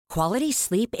Quality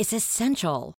sleep is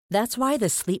essential. That's why the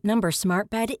Sleep Number Smart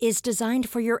Bed is designed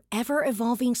for your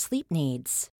ever-evolving sleep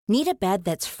needs. Need a bed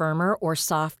that's firmer or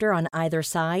softer on either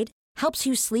side? Helps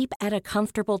you sleep at a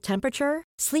comfortable temperature?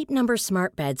 Sleep Number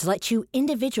Smart Beds let you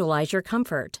individualize your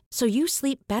comfort, so you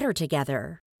sleep better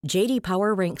together. J.D.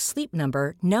 Power ranks Sleep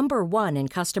Number number 1 in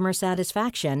customer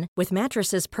satisfaction with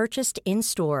mattresses purchased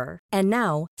in-store. And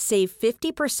now, save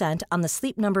 50% on the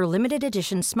Sleep Number Limited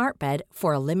Edition Smart Bed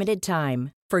for a limited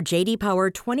time. For J.D. Power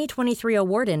 2023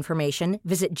 award information,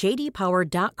 visit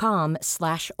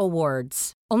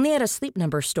jdpower.com/awards. Only at a Sleep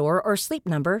Number store or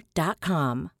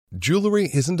sleepnumber.com. Jewelry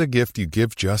isn't a gift you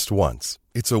give just once.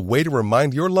 It's a way to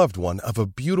remind your loved one of a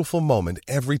beautiful moment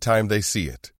every time they see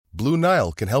it. Blue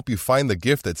Nile can help you find the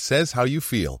gift that says how you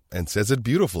feel and says it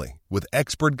beautifully, with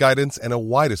expert guidance and a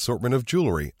wide assortment of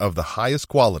jewelry of the highest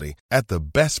quality at the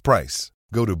best price.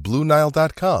 Go to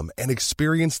BlueNile.com and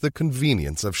experience the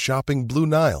convenience of shopping Blue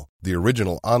Nile, the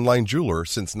original online jeweler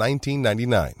since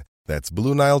 1999. That's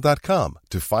BlueNile.com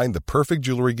to find the perfect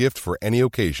jewelry gift for any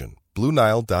occasion.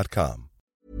 BlueNile.com.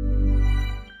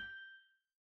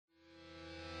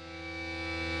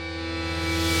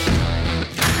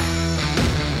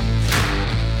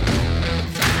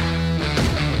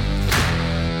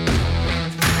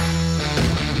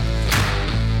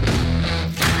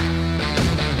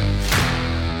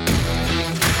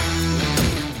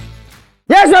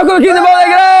 Yes, welcome to Keep the Ball on the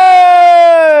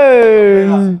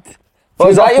Ground!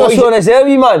 Was that you were showing us there,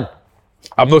 wee man?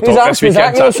 I'm not talking this weekend. Was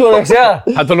that you were showing us there?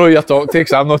 I don't know who you're talking to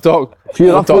because I'm not talking.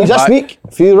 Few rough boys this week.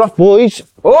 Few rough boys.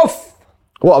 Oof!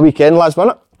 What a weekend, lads,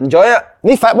 wasn't it? Enjoy it.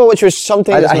 No football, which was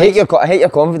sometimes. I hate your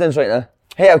confidence right now.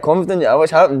 I hate how confident you are.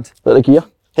 What's happened? Look like here.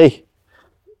 Hey,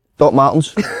 Doc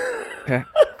Martens. Yeah.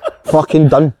 Fucking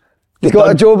done. You got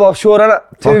a job offshore, innit?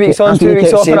 2 weeks on, 2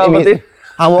 weeks off in Aberdeen.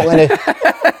 I'm walking in.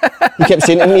 He kept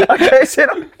saying to me,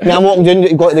 I'm walking down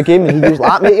to go to the game and he goes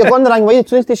like, mate, you're going the wrong way, the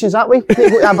train station's that way, you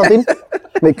go to Aberdeen.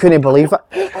 Mate, couldn't believe it.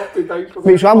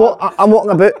 Mate, so I'm walking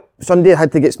about, Sunday I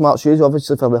had to get smart shoes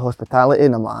obviously for the hospitality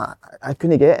and I'm like, I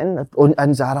couldn't get in.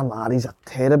 And Zara Maris are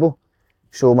terrible.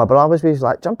 So my brother was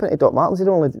like, jump into Doc Martens,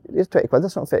 here's 20 quid or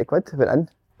something, 30 quid, I went in.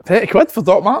 30 quid for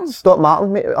Doc Martens? Doc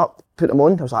Martens, mate, up, put them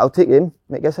on, I was like, I'll take them.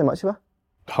 Mate, guess how much they were?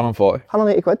 140.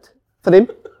 180 quid for them.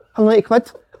 180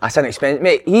 quid. That's an expense,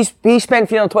 mate. He spent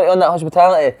 320 on that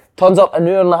hospitality, turns up an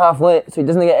hour and a half late, so he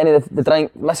doesn't get any of the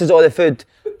drink, misses all the food.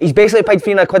 He's basically paid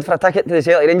 300 quid for a ticket to the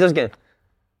Celtic Rangers game.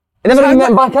 He never even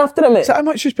went back after it, mate. Is that how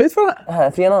much you paid for it?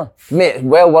 300. Mate, it's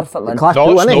well worth it, man. Class No,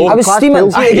 bill, it's innit? no. I was Class steaming.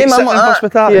 bill. See the game, I'm like that.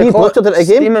 hospitality. He butchered it again.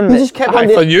 Steaming, He mate. just kept Aye, on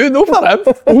for doing. you, no for him.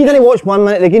 He didn't watch 1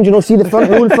 minute of the game, do you know, see the front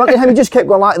row in front of him, he just kept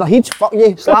going like, their heads, fuck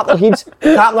you, slap their heads,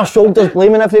 tap their shoulders,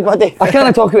 blaming everybody. I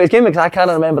can't talk about his game because I can't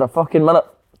remember a fucking minute.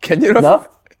 Can you? No.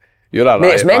 You're alright,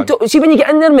 Mate, it's mental. See, when you get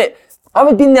in there, mate, I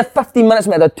would be in there 15 minutes,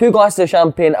 mate. I had 2 glasses of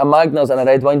champagne, a Magners and a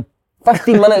red wine.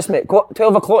 15 minutes, mate.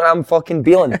 12 o'clock and I'm fucking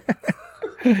bailing.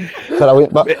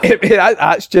 But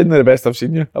That's genuinely the best I've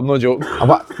seen you. I'm not joking.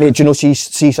 mate, do you know, see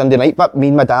Sunday night, but me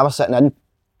and my dad were sitting in,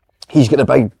 he's got a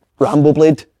big Rambo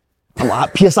blade. I'm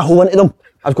like, pierce a hole into them.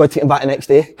 I was going to take them back the next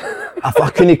day.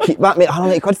 I couldn't keep that, mate,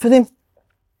 180 quid for them.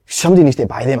 Somebody needs to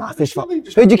buy them off his fuck.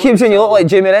 Who'd you keep saying you look like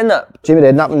Jamie Redknapp? Jamie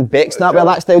Redknapp and Becksnap wear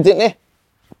that style, didn't they?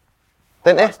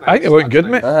 Didn't they? I think you look good,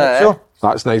 mate. Sure.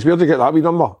 That's nice. Where'd you get that wee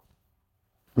number?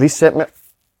 Reset, mate.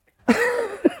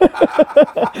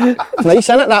 It's nice,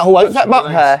 isn't it, that whole outfit, but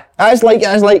it's like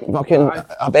fucking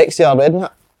a Bexy or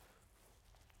Redknapp.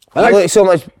 I look so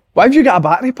much. Why have you got a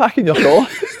battery pack in your car?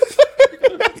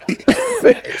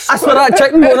 That's where that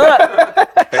chicken going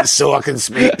at. It's so I can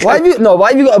speak. Why have you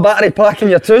got a battery pack in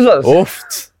your trousers?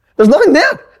 Oofed. There's nothing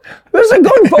there. Where's it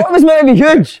going? Bottom is meant to be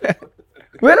huge.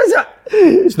 Where is it?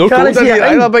 It's no Can't cold see in a here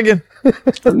thing. either, biggin.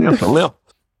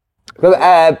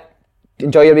 Well,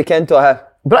 enjoy your weekend, to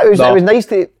But it was nice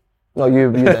to... No,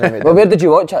 you didn't, mate. Well, where did you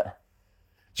watch it?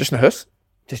 Just in the house.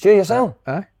 Just you yourself?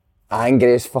 Aye.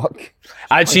 Angry as fuck.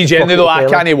 I'd see generally though, I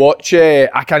can't watch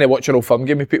an old firm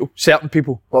game with people. Certain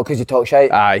people. What, because you talk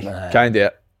shite? Aye, can't do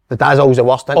it. The dad's always the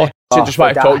worst, isn't Oh, he? she just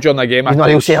want to talk during the game. He's not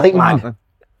a real Celtic man,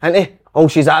 isn't he? All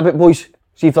she's at about, boys.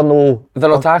 See if they're no... They're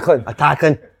not tackling.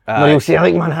 Attacking. Not a real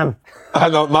Celtic man, him. I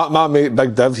know, my mate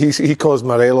Big Div, he calls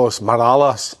Morelos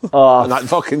Moralas. And that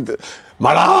fucking...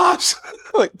 Moralas!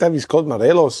 Like, Div, he's called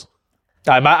Morelos.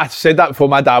 Aye, I said that before.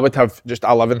 My dad would have just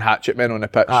 11 hatchet men on the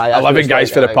pitch. Aye, that's 11 what it's guys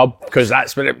like, for the aye. pub, because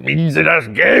that's what it means in this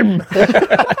game.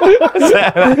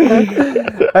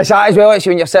 It's that as well, actually,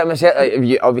 when you're sitting with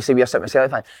Celtic, obviously we're sitting with Celtic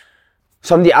fan,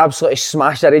 somebody absolutely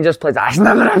smashed the Rangers players. That's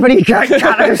never a free kick,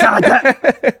 can't have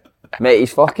it. Mate,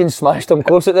 he's fucking smashed him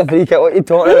close at the free kick. What are you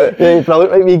talking about? Yeah,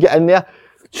 brilliant, right, we get in there.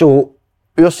 So,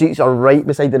 our seats are right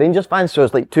beside the Rangers fans, so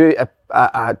it's like two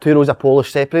rows of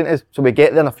Polish separating us. So we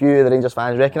get there and a few of the Rangers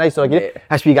fans recognise. So again,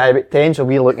 this wee guy about 10, so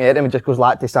we're looking at him and just goes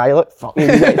like to silent. Fuck me,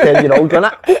 you got 10-year-old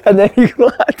done it. And then he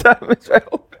goes like to him as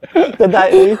well. Did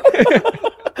that to me.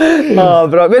 Oh,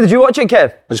 bro. Where did you watch it,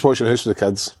 Kev? I just watched the house with the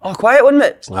kids. Oh, quiet, wasn't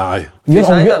it? Aye.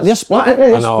 They're split, aren't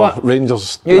they? I know,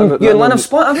 Rangers. You and Lynn have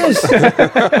split, have you?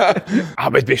 That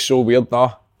would be so weird,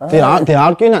 no. They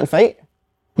arguing that fight.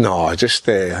 No, I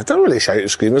don't really shout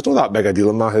and scream. It's not that big a deal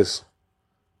in my house.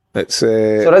 It's So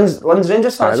Lynn's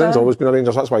Rangers fans? Lynn's always been a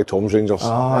Rangers. That's why Tom's Rangers.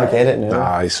 Oh, I get it now.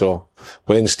 Aye, so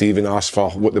when Stephen asked for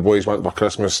what the boys want for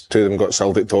Christmas, two of them got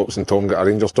Celtic tops and Tom got a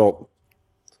Rangers top.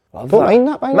 Don't mind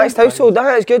that, by Mixed household,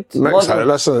 that is good.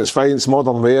 Listen, it's fine. It's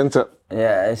modern way, isn't it?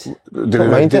 Yeah, it is. Do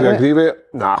you agree with it?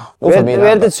 Nah.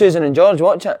 Where did Susan and George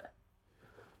watch it?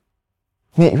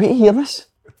 Mate, wait to hear this.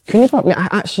 Can you fuck me?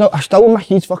 I still my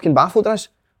head's fucking baffled at this.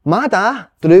 My dad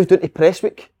drove down to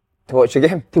Prestwick To watch the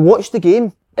game? to watch the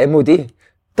game. MOD?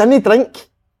 Didn't drink.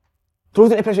 Drove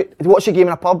down to Prestwick to watch the game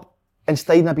in a pub and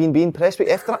stayed in a B&B in Prestwick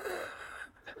after it.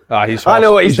 He's I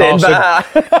know what he's doing, but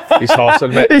He's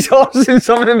horsing, mate. he's horsing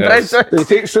something in Prestwick. Did he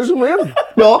take Susan with him?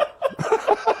 No.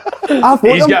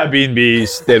 He's got a B&B,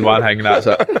 he's staying one hanging, that's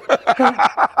it.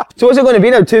 So what's it going to be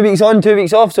now? 2 weeks on, 2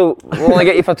 weeks off, so we'll only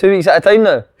get you for 2 weeks at a time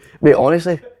now? Mate,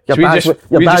 honestly, your We dad's just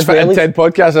fit in wellies. 10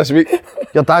 podcasts this week.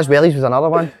 Your dad's wellies was another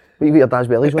one. What you your dad's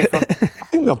wellies went for? I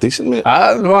think they're decent, mate.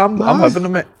 No, I'm having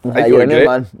them, mate. Yeah, you're a new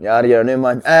man. Yeah, you're a new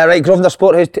man. Right, Grosvenor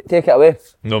Sporthouse, take it away.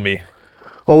 No me.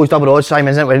 Always double odds, Simon,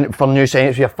 isn't it? For new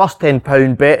signings, for your first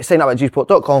 £10 bet, sign up at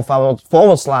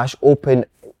gsport.com/open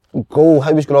goal.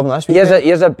 How was Grosvenor this week?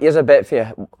 Here's a bet for you.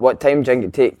 What time do you think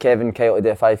it'd take Kevin Kyle to do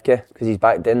a 5k? Because he's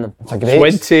back doing them. It's a great.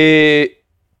 20...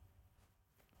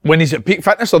 When he's at peak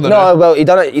fitness or the No, well, he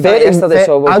done it yesterday,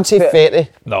 so we'll I'd say 30.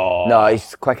 No. No,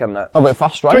 he's quicker than that. How about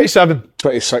first run? 27.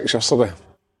 26 yesterday.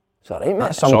 It's alright, mate.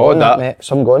 That's some Solid, going that, that. mate.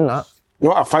 Some going that. You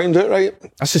know what I found out, right?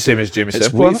 That's the same as Jamie It's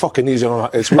Semple, way isn't it? fucking easier on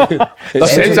a... It's way... That's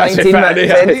it's it, that's it, 19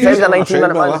 minutes. fair, Time's a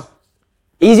 19-minute man.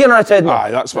 Easier on a treadmill.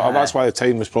 Aye, that's why the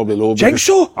time was probably low. Think because-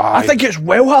 so? I Aye. think it's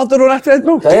well harder on a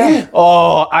treadmill. Yeah.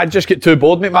 Oh, I just get too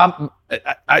bored, mate, man.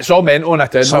 It's all mental on a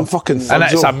treadmill. Some fucking And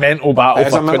it's a mental battle It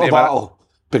is for a 20 mental minutes. battle.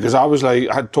 Because I was like,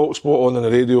 I had TalkSport on the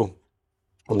radio,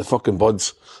 on the fucking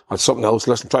buds. I had something else,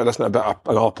 try to listen to a bit of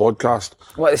another podcast.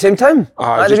 What, at the same time?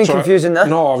 That'd have been confusing, that.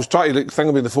 No, I was trying to like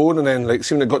thing with the phone and then like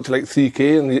see when it got to like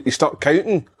 3k and you start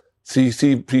counting.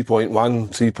 3.1,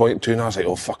 3.2 and I was like,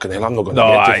 oh fucking hell, I'm not going to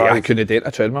No, get to 5. I couldn't date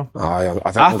a treadmill. Aye, I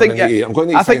I think think I'm going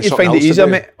to I think you'd find it easier,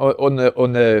 mate, on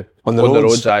the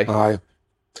roads, aye. Aye.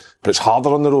 But it's harder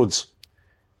on the roads.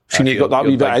 See, you've got that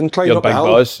wee bit of incline You're up the big hill.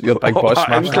 boss. You're big boss. That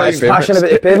Smash incline. Smashing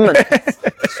about the pavement.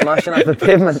 Smashing up the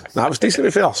pavement. That was decent to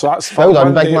be fair. So that's Well done,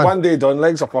 one big day, man. one day done,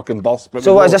 legs are fucking burst. but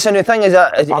So we what, go. is this a new thing? Is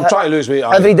I'm trying to lose weight.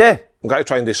 aye. every day? I'm going to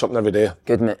try and do something every day.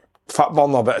 Good, mate. Fat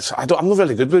burner, but I'm not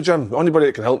really good with gym. Anybody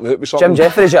that can help me out with something. Jim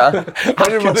Jeffries, yeah.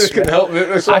 Anybody that can help me out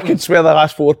with I something. can swear the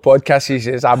last 4 podcasts he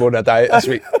says I'm on a diet this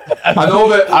week. I know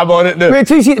that. I'm on it now. Wait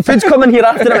till you see the food's coming here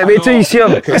after it. Wait till you see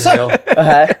him.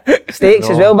 Steaks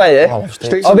as well, by the way.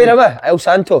 Steaks I'll be and- there with El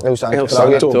Santo. El Santo. El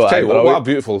Brilliant. Santo. Aye, Tell you what, brilliant. what a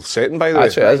beautiful setting, by the way.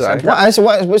 That's what it is, aye.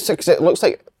 What's it looks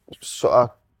like sort of,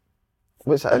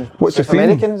 what's it in? What's the South theme?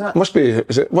 American, is it? Must be.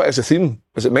 What is the theme?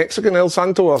 Is it Mexican El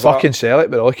Santo or is that- Fucking sell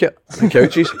it, but I like it. The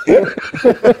couches.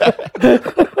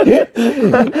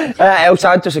 El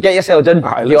Santo, so get yourself done.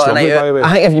 Aye, it You looks got a lovely, night by out. the way.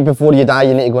 I think if before you die,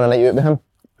 you need to go on a night out with him.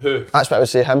 Who? That's what I would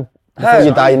say, him. Before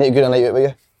you die, you need to go on a night out with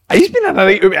you. He's been in a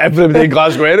night with everybody in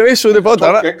Glasgow anyway, so they've all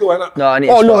done it. Get going, innit? No, I need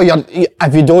Oh to no, stop.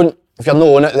 if you're not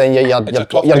on it, then you're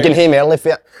tough getting game. home early for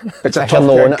it. It's a If you're tough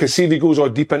not gig, on it. because see if he goes all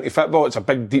deep into football, it's a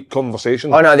big, deep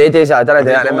conversation. Oh no, they days I didn't do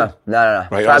you that going? anymore. No. Right,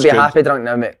 Try to that's be a good. happy drunk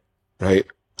now, mate. Right,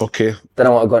 okay.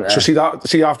 Don't want to go into So that.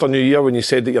 see after New Year when you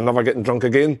said that you're never getting drunk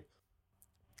again?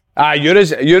 You're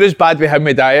as bad with him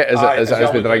with diet as Aye, it is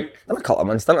with drink. Been a couple of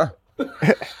months, didn't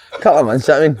I? Couple of months,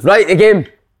 I mean. Right, the game.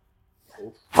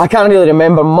 I can't really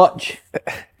remember much.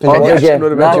 Can you Yeah,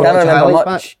 remember? no, I Watch can't your remember highlights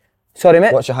much. Sorry,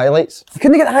 mate. Watch your highlights. You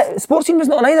couldn't get the sports team was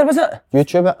not on either, was it?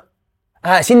 YouTube it.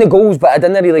 I seen the goals, but I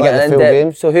didn't really Like get the in full depth.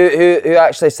 game? So who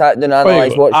actually sat down and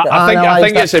analysed, watched it? I think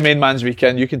Analysed it's it. the main man's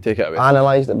weekend. You can take it away.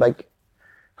 Analysed it big.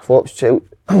 Flops, Chelsea.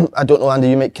 I don't know, Andy,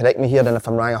 you might correct me here, and if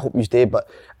I'm wrong, I hope you stay, but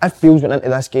if Fields went into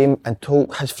this game and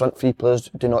told his front three players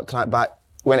do not track back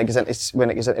when it goes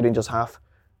into Rangers half,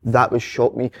 that would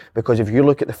shock me, because if you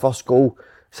look at the first goal,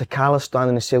 Sakala's standing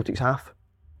in the Celtics half.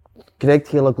 Greg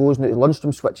Taylor goes, now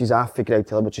Lundstrom switches off for Greg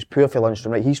Taylor, which is poor for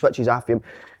Lundstrom, right? He switches off for him,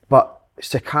 but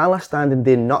Sakala standing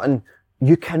doing nothing,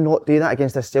 you cannot do that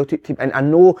against this Celtic team. And I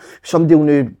know somebody will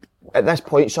now, at this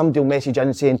point, somebody will message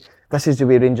in saying, this is the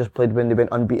way Rangers played when they went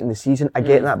unbeaten this season. I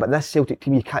get that, but this Celtic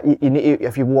team, you can't. You need to,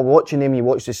 if you're watching them, you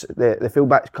watch the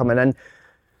fullbacks coming in,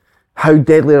 how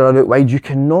deadly they are out wide. You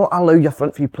cannot allow your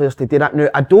front three players to do that. Now,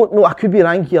 I don't know. I could be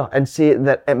wrong here and say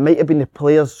that it might have been the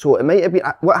players. So it might have been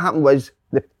what happened was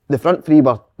the front three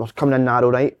were coming in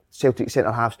narrow, right? Celtic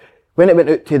centre halves. When it went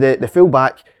out to the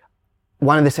fullback,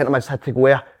 one of the centre mids had to go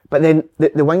there. But then the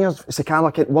wingers,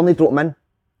 Sakala, weren't dropping in.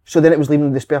 So then it was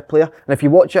leaving the spare player. And if you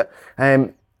watch it,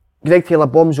 Greg Taylor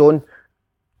bombs on,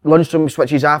 Lundstrom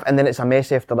switches off, and then it's a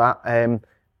mess after that.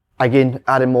 Again,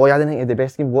 Aaron Moy, I didn't think he had the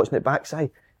best game watching it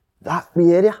backside. That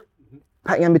wee area,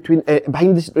 picking in between,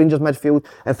 behind the Rangers midfield,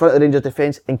 in front of the Rangers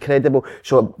defence, incredible.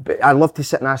 So I'd love to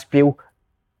sit and ask Bill,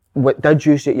 what did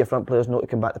you say to your front players not to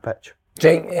come back to the pitch?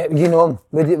 Jake, you know him.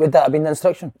 Would that have been the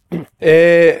instruction?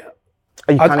 I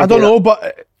don't know,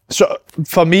 but so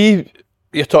for me,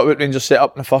 you're talking about Rangers set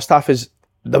up in the first half is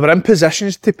they were in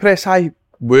positions to press high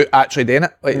without actually doing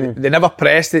it. Like they never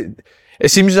pressed it. It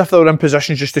seems as if they were in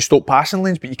positions just to stop passing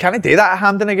lanes, but you can't do that at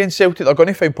Hampden against Celtic. They're going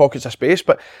to find pockets of space,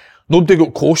 but nobody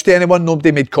got close to anyone,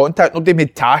 nobody made contact, nobody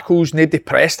made tackles, nobody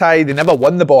pressed high, they never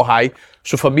won the ball high.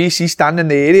 So for me, see, standing in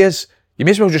the areas, you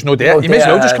may as well just not do it. You may as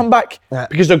well just come back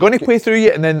because they're going to play through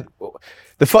you. And then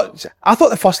I thought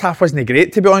the first half wasn't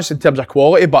great, to be honest, in terms of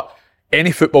quality, but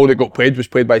any football that got played was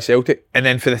played by Celtic. And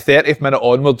then for the 30th minute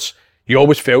onwards, you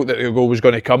always felt that the goal was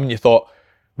going to come and you thought,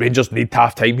 Rangers need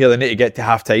half time here, they need to get to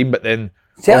half time, but then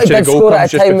Celtic did score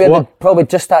at a time where they probably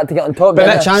just started to get on top.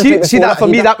 But see that for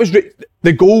me, that was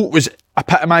the goal was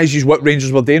epitomises what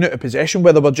Rangers were doing out of possession,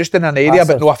 where they were just in an area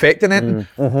but no affecting it.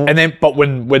 And then, but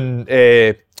when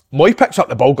Moy picks up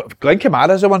the ball, Glenn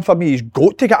Kamara's the one for me. He's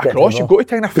got to get across. You've got to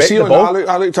try and affect the ball.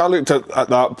 I looked at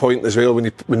that point as well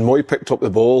when Moy picked up the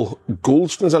ball.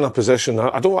 Goldston's in a position.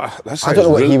 I don't know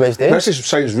what he was doing. This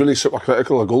sounds really super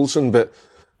critical of Goldston, but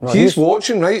he's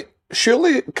watching, right?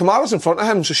 Surely Kamara's in front of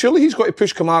him, so surely he's got to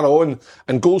push Kamara on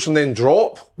and Goldston then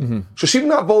drop. So see when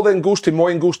that ball then goes to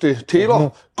Moy and goes to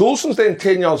Taylor, Goldston's then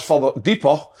 10 yards further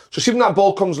deeper. So see when that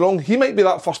ball comes along, he might be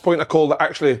that first point of call that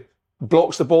actually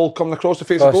blocks the ball coming across the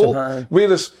face of the goal.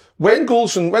 Whereas when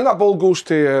that ball goes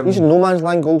to he's in no man's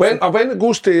land, Goldston. When it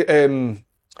goes to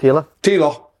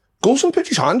Taylor, Goldston puts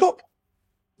his hand up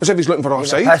as if he's looking for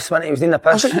offside. He was in the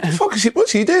piss. I was like, what the fuck is he?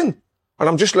 What's he doing? And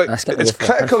I'm just like, it's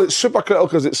critical, it's super critical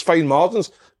because it's fine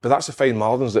margins, but that's the fine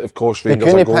margins that have cost Rangers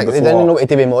a goal before. They didn't know what to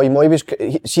do with Moy. Moy was,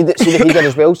 see the header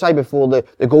as well, Si, before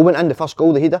the goal went in, the first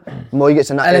goal, the header. Moy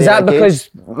gets in that. And is that because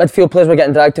midfield players were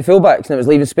getting dragged to fullbacks and it was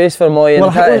leaving space for Moy?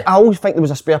 I always think there was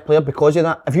a spare player because of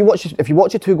that. If you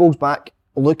watch the 2 goals back,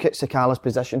 look at Sakala's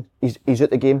position. He's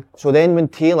out the game. So then when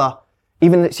Taylor,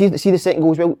 even see the second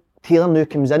goal as well, Taylor now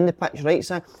comes in the pitch, right,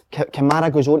 Si?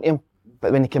 Kamara goes on to him.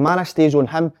 But when Kamara stays on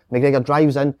him, McGregor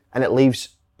drives in and it leaves.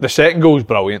 The second goal's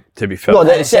brilliant, to be fair. No,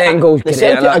 the second goal's great.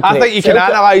 I think you can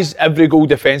analyse every goal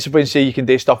defensively and say you can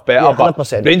do stuff better,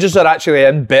 but Rangers are actually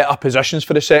in better positions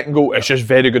for the second goal. It's just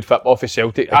very good football for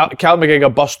Celtic. Cal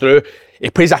McGregor busts through, he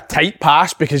plays a tight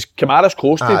pass because Kamara's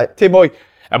close to Moy,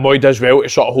 and Moy does well to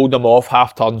sort of hold him off,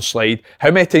 half turn, slide. How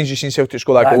many times have you seen Celtic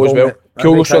score that goal as well?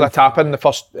 Kyogo saw the tap in the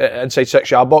first inside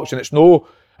 6-yard box, and it's no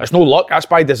luck, that's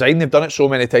by design. They've done it so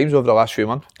many times over the last few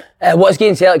months. What's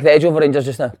getting Celtic the edge over Rangers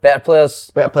just now? Better players,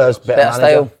 better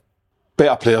style.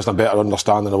 Better players and a better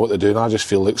understanding of what they're doing. I just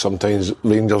feel like sometimes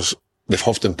Rangers, they've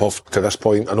huffed and puffed to this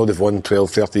point. I know they've won 12,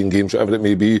 13 games, whatever it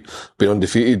may be, been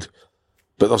undefeated.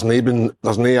 But there's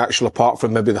no actual, apart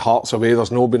from maybe the Hearts away,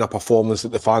 there's no been a performance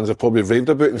that the fans have probably raved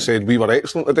about and said, we were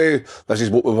excellent today, this is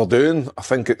what we were doing. I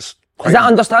think it's Is that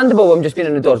understandable? I'm just being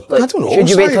in the door. Like, I don't know. Should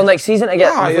you wait till next season to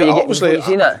get before you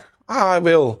seen it? I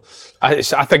will. I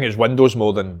think it's windows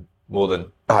more than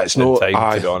it's no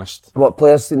time, to be honest. What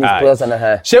players players in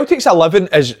the Celtic's 11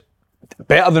 is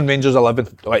better than Rangers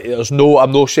 11. Like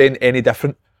I'm not saying any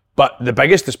different. But the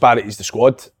biggest disparity is the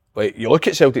squad. Like you look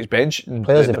at Celtic's bench and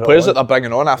the players that they're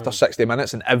bringing on after 60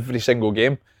 minutes in every single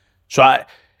game.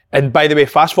 And by the way,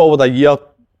 fast forward a year,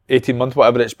 18 months,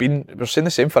 whatever it's been, we're saying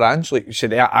the same for Ange. Like you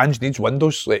said, Ange needs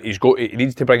windows. Like he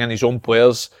needs to bring in his own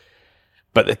players,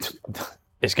 but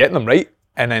it's getting them right.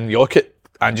 And then you look at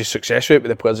Ange's success rate with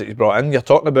the players that he's brought in. You're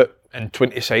talking about in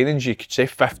 20 signings, you could say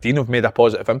 15 have made a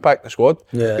positive impact in the squad.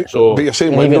 Yeah. So, but you're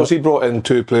saying windows. He brought in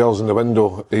 2 players in the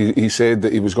window. He said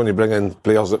that he was going to bring in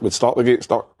players that would start the gate,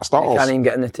 starters. Can't even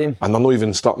get in the team, and they're not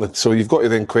even starting it. So you've got to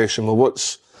then question, well,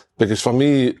 because for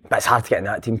me, but it's hard to get in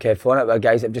that team, Kev, on it with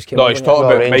guys that just came. No, he's talking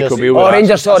about Michael Beale. Oh,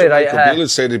 Rangers, sorry, right. Michael Beale had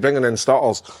said he's bringing in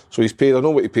starters, so he's paid. I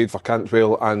know what he paid for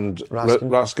Cantwell and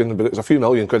Raskin, but it's a few £1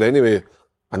 million anyway,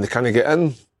 and they can't get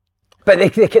in. But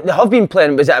they have been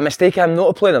playing. Was it a mistake of him not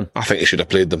to play them? I think he should have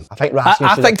played them. I think Raskin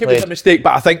I think it was a mistake,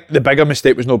 but I think the bigger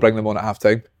mistake was not bringing them on at half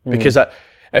time. Because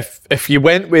if you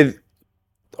went with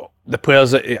the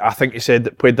players that I think you said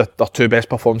that played their two best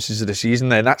performances of the season,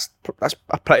 then that's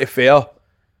a pretty fair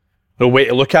way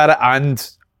to look at it. And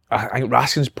I think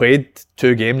Raskin's played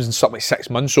 2 games in something like 6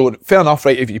 months, so fair enough,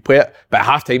 right, if you play it. But at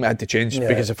half time it had to change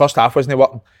because the first half wasn't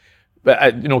working. But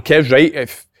Kev's right,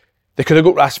 if they could have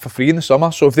got Raskin for free in the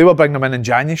summer, so if they were bringing him in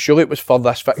January, surely it was for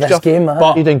this fixture. This game,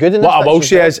 but you're doing good in what this I will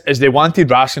fixture, say is they wanted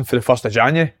Raskin for the 1st of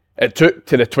January. It took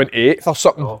to the 28th or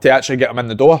something to actually get him in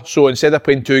the door. So instead of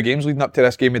playing 2 games leading up to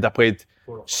this game, they'd have played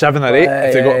 7 or 8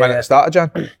 if they got him in at the start of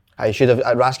Jan.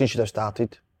 Raskin should have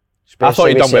started. I thought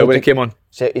he'd done well when he came on.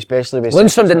 Especially with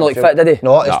Lundstrom didn't look fit, did he?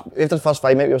 No, after the first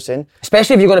 5 minutes we were saying.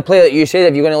 Especially if you're going to play like you said,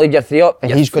 if you're going to leave your 3 up,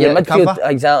 And he's going to midfield. cover.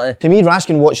 Exactly. To me,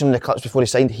 Raskin, watching him in the clips before he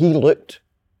signed, he looked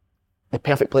the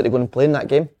perfect player to go and play in that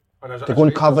game. To go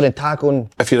and cover and tackle.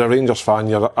 If you're a Rangers fan,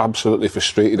 you're absolutely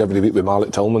frustrated every week with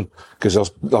Malik Tillman because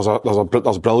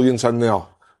there's brilliance in there.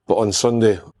 But on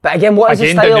Sunday, but again, what is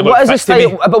the style? What is the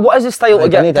style? But what is the style to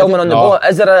get Tillman on the ball?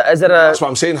 Is there a? That's what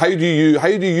I'm saying. How do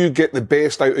you get the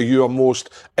best out of your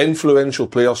most influential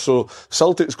players? So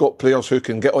Celtic's got players who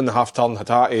can get on the half turn.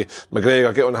 Hatate,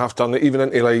 McGregor get on the half turn. Even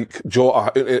into like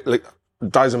Jota, like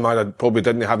Dazimara probably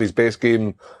didn't have his best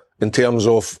game in terms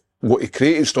of what he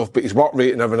created stuff, but his work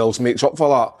rate and everything else makes up for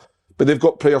that. But they've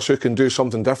got players who can do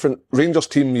something different. Rangers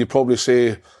team, you probably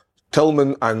say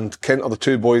Tillman and Kent are the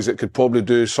 2 boys that could probably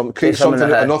do create something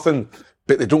out of nothing,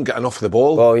 but they don't get enough of the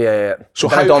ball. Oh yeah. So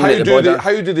how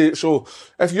do they? So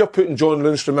if you're putting John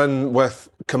Lundstrom in with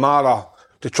Kamara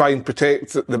to try and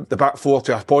protect the back 4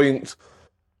 to a point,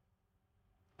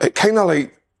 it kind of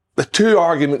like the 2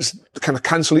 arguments kind of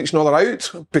cancel each other out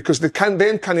because they can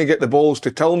get the balls to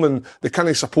Tillman, they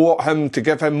can support him to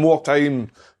give him more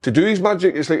time to do his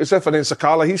magic. It's like as if, and then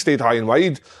Sakala, he stayed high and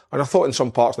wide, and I thought in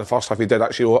some parts in the first half he did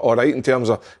actually all right in terms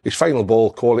of his final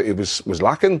ball quality was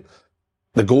lacking.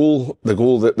 The goal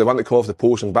that they want to call off the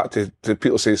post and back to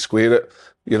people say square it.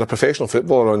 You're a professional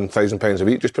footballer on £1,000 a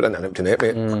week, just put it in an empty net,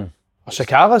 mate.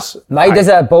 Sakala's Mike is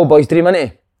a ball boy's dream, isn't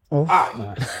he?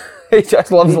 He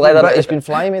just loves leather. He's been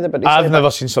flying with it. I've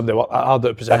never seen somebody work that hard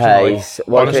out of possession.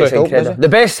 Honestly, the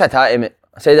best Hatate, mate.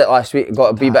 I said it last week.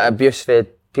 Got a wee bit of abuse for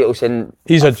people saying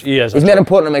he is. He's more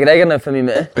important than McGregor now for me,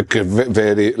 mate.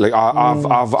 Very like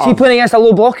I've See, playing against a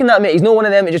low blocking that, mate. He's not one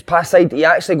of them that just pass side. He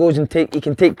actually goes and he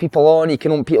can take people on. He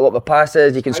can open people up with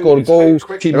passes. He can score goals.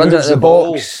 He runs into the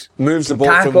box. Moves the ball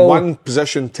tackle from one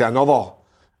position to another,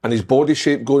 and his body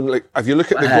shape going like. If you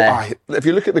look at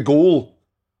the goal.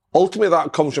 Ultimately,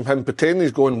 that comes from him pretending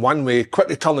he's going one way,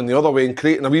 quickly turning the other way and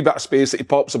creating a wee bit of space that he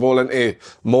pops the ball into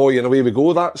Moy and away we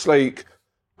go. That's like,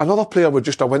 another player would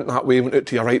just have went that way, went out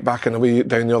to your right back and away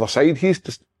down the other side. He's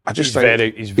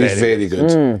very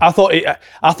good. I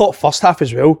thought first half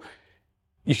as well,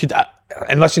 you could,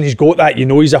 and listen, he's got that,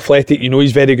 he's athletic,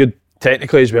 he's very good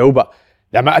technically as well, but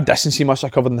the amount of distance he must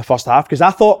have covered in the first half, because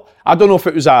I don't know if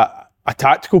it was a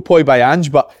tactical ploy by Ange,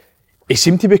 but he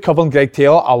seemed to be covering Greg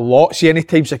Taylor a lot. See, any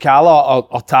time Sakala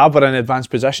or Tab were in advanced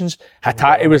positions,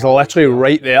 Hatate was literally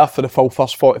right there for the full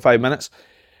first 45 minutes.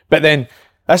 But then,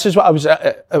 this is what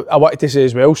I wanted to say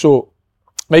as well. So,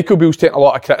 Michael Beale's taking a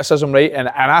lot of criticism, right? And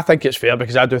I think it's fair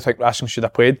because I do think Raskin should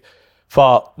have played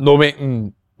for no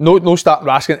starting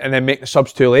Raskin and then making the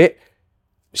subs too late.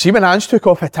 See, when Ange took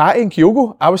off Hatate and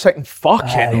Kyogo, I was thinking, fucking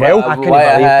hell. I couldn't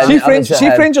believe See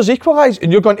if Rangers equalise and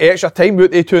you're going to extra time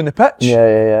without they 2 in the pitch.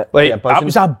 Yeah. Like, that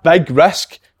was a big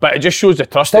risk, but it just shows the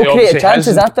trust Still that he created obviously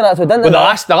chances has. after that, so didn't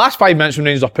Well, they? the last 5 minutes when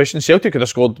Rangers are pushing, Celtic could have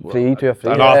scored 2 or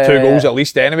 3. another 2 goals at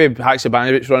least anyway.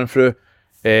 Haksabanovic running through.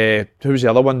 Who was the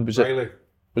other one? Was Riley.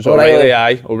 It was O'Reilly?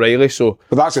 Aye, O'Reilly. So,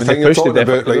 but that's the thing you're talking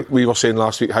about. Like we were saying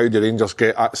last week, how do Rangers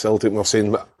get at Celtic? We were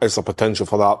saying, is there potential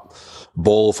for that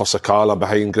ball for Sakala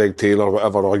behind Greg Taylor or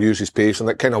whatever, or use his pace? And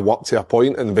it kind of worked to a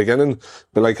point in the beginning.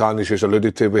 But like Andy's just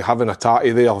alluded to, we having a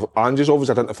Hatate there. Andy's always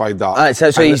identified that.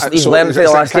 So he's learned for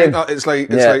the last game. It's like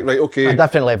right, okay. A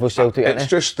different level Celtic. It's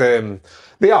just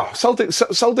they are Celtic's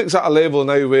at a level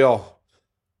now where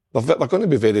they're going to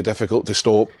be very difficult to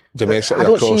stop domestically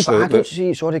across I don't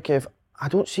see. Sorry, Kev. I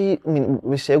don't see. I mean,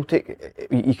 with Celtic,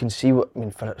 you can see what. I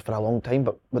mean, for a long time,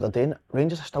 but what they're doing,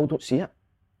 Rangers, I still don't see it.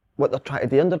 What they're trying to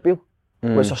do under Beale.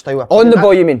 What's their style of play? On the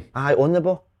ball, you mean? Aye, on the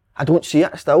ball. I don't see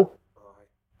it still.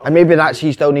 And maybe that's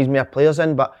he still needs more players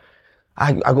in, but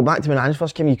I go back to when Ange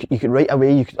first came. You could right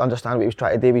away. You could understand what he was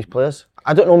trying to do with his players.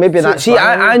 I don't know. Maybe that's. See,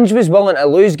 Ange was willing to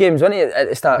lose games, wasn't he, at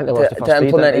the start to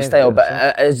implement his style?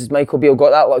 But has Michael Beale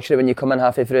got that luxury when you come in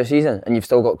halfway through a season and you've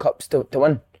still got cups to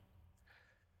win?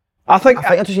 I think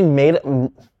I've just seen merit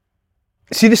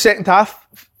see the second half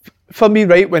for me,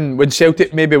 right? When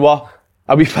Celtic maybe were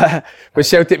a wee bit,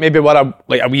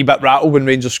 a wee bit rattled when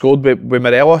Rangers scored with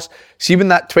Morelos. See when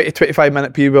that 20-25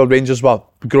 minute period where Rangers were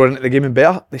growing into the game and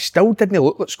better, they still didn't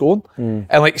look like scoring.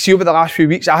 And like, see over the last few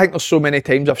weeks, I think there's so many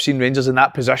times I've seen Rangers in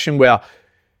that position where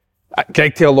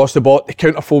Greg Taylor lost the ball, the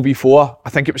counter 4v4. I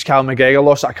think it was Callum McGregor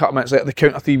lost it a couple of minutes later, the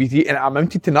counter 3v3, and it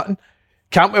amounted to nothing.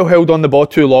 Cantwell held on the ball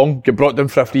too long, get brought down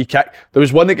for a free kick. There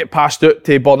was one that get passed out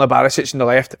to Borna Barisic on the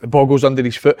left, the ball goes under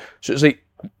his foot. So it's like,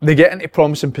 they get into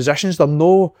promising positions, they're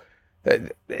no...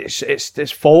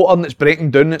 It's faltering, it's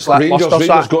breaking down, it's like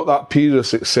Rangers got that period of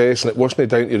success, and it wasn't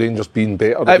down to Rangers being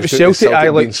better. It was Celtic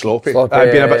being sloppy. Being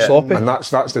a bit sloppy. And that's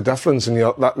the difference.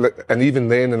 And even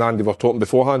then, and Andy were talking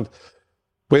beforehand,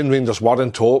 when Rangers were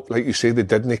on top, like you say, they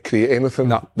didn't create anything.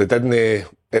 No. They didn't.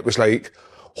 It was like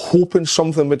hoping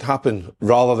something would happen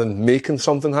rather than making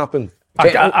something happen.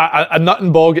 A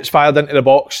nutting ball gets fired into the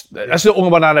box. This is the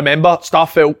only one I remember.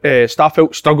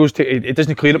 Starfelt struggles to, he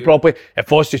doesn't clear it properly. It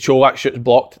falls to Cholak, shoots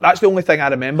blocked. That's the only thing I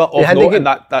remember of note in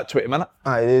that 20 minute.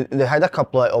 They had a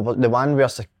couple of, the one where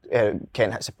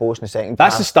Kent hits the post in the second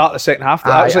That's half. the start of the second half.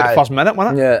 That was like the first minute,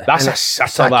 wasn't it? Yeah. That's a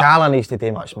sitter. Sakala needs to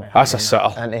do much more. That's a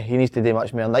sitter. And he needs to do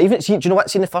much more. Even, do you know what?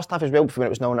 See in the first half as well, before when it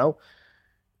was 0-0,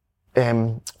 I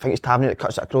think it's Tavernier that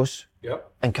cuts it across.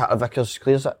 Yep. And Carter Vickers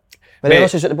clears it.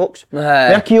 Morelos is at the box. Aye.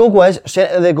 There Kyogo is,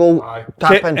 centre of the goal,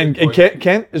 tap in. And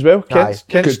Kent as well. Kent's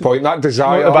Good point. That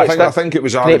desire. I think it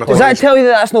was Does that tell you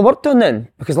that that's no work done then?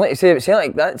 Because like you say, it's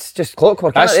like that's just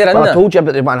clockwork. I told you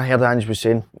about the one I heard Ange was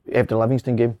saying after the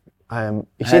Livingston game.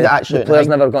 He said that actually the players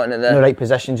never got into the right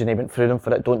positions and he went through them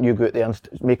for it. Don't you go out there and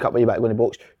make up where you back in the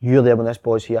box. You're there when this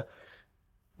ball's here.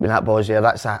 When that ball's there,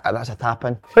 that's a tap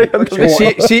in.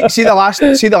 see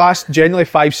the last generally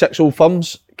 5-6 old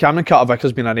firms. Cameron Carter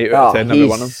Vickers been an 8 out of 10 every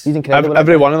one of them. He's incredible.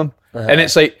 Every one of them. And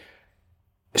it's like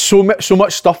so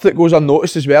much stuff that goes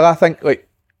unnoticed as well. I think like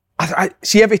I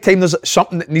see every time there's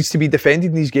something that needs to be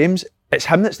defended in these games, it's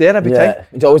him that's there every time.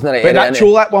 He's always in the right But area. that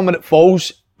Cholak one when it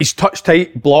falls, he's touch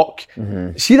tight, block.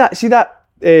 See that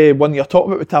one you're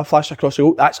talking about with Tav Flash across the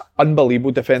goal, that's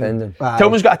unbelievable defending.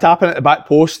 Tillman's got a tap in at the back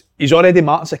post, he's already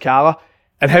Martin Sakala,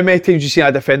 and how many times you seen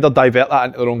a defender divert that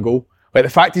into their own goal? Like the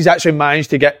fact he's actually managed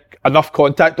to get enough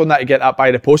contact on that to get that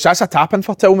by the post, that's a tap in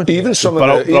for Tillman. Even some of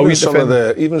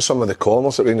the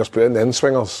corners that Rangers put in, the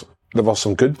in-swingers, there were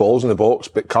some good balls in the box,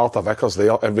 but Carter Vickers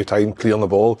there every time clearing the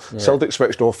ball. Celtic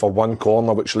switched off for one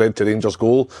corner which led to Rangers'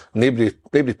 goal. Nobody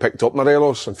picked up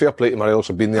Morelos, and fair play to Morelos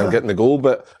for being there and getting the goal,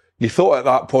 but you thought at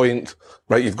that point,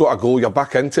 right, you've got a goal, you're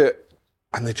back into it,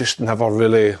 and they just never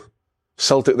really...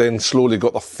 Celtic then slowly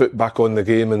got their foot back on the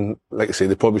game, and like I say,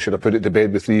 they probably should have put it to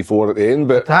bed with 3-4 at the end.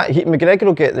 But McGregor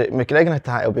will get McGregor and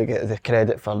Hatate will get the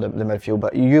credit for the midfield.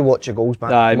 But you watch your goals,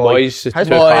 man. Boys, his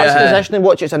position and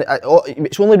watch it.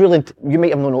 It's only really you might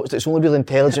have no noticed. It's only really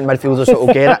intelligent midfielders that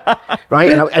will get it,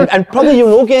 right? And probably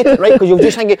you'll not get it, right? Because you'll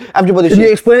just think everybody. Can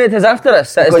you explain it to us after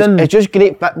this? It's just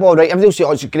great football, right? Everybody will say,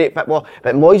 "Oh, it's great football,"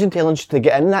 but Moyes' intelligence to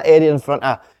get in that area in front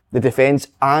of the defence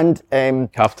and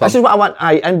this is what I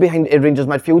want in behind Rangers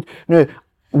midfield. Now,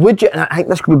 would you, and I think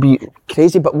this would be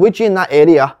crazy, but would you in that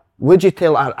area, would you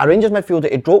tell a Rangers midfielder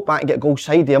to drop back and get a goal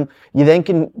side him, you then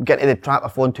can get into the trap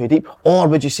of falling too deep, or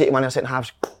would you say to one of the second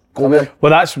halves, go there?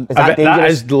 Well, that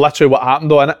is literally what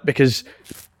happened though, innit? Because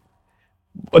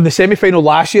on the semi-final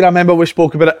last year, I remember we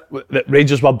spoke about it, that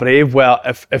Rangers were brave, where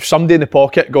if somebody in the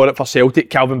pocket got it for Celtic,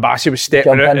 Calvin Bassey was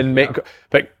stepping out and make...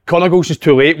 But Connor Golson's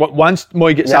too late. Once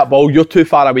Moy gets that ball, you're too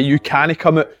far away, you can't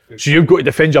come out. So you've got to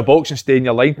defend your box and stay in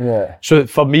your line. Yeah. So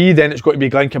for me, then it's got to be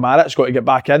Glenn Kamara, it's got to get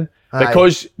back in.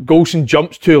 Because Golson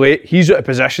jumps too late, he's out of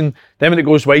position. Then when it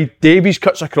goes wide, Davies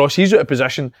cuts across, he's out of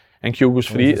position, and Kyogo goes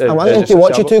free. I want him to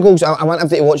watch your 2 goals. I want him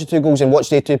to watch your 2 goals and watch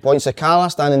the 2 points. The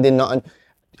Sakala standing doing nothing.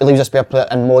 He leaves a spare player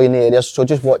and Moy in the areas, so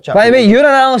just watch it. By the way, your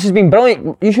analysis has been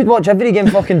brilliant. You should watch every game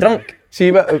fucking drunk. See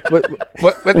what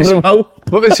they saying about him?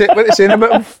 What they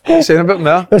saying about him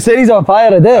there? They're saying he's on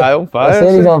fire today. Aye, on fire. They're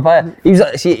saying he's on fire.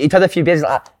 He'd had a few beers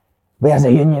like, where's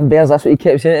the Union Bears? That's what he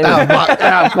kept saying to me.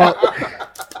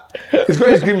 he's got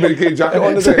his Green Brigade jacket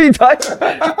on, So he does.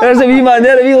 There's a wee man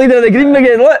there, a wee leader of the Green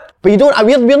Brigade, look. But you don't,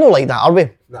 we're not like that, are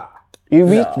we? Nah. You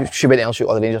should be able to shoot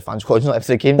all the Rangers fans constantly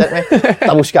after the game, didn't we?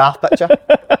 Double scarf picture.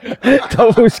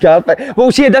 Double scarf.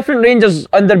 We'll see a different Rangers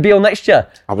under Beale next year.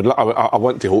 I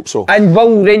want to hope so. And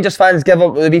will Rangers fans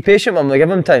will they be patient when they give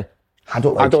them time? I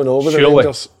don't know with the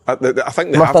Rangers. I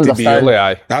think they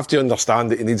have to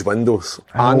understand that he needs windows.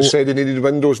 Ange said he needed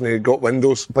windows and he got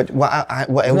windows. But what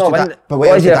else No, did that? But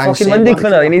what is he, a fucking window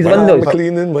cleaner? He needs windows.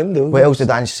 Cleaning windows. What else did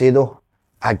Ange say though?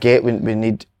 I get we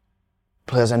need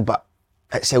players in, but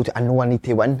at Celtic, I know I need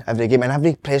to win every game, and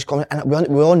every press conference, and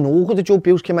we all know what the Joe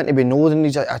Beals came into, we know there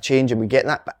needs a change, and we get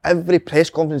that, but every press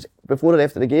conference before or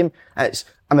after the game,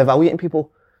 I'm evaluating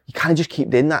people. You can't just keep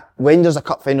doing that. When there's a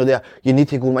cup final there, you need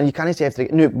to go and win. You can't say after the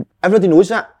game. No, everybody knows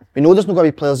that. We know there's not going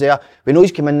to be players there. We know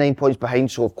he's come in 9 points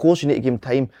behind, so of course you need to give him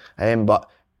time. But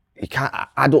you can't.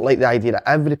 I don't like the idea that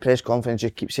every press conference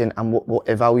you keep saying, I'm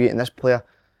evaluating this player.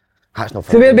 That's not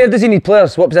fair. So where does he need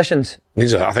players? What positions?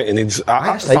 I think he needs.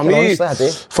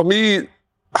 For me,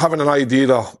 having an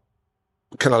idea of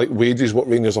kind of like wages, what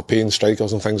Rangers are paying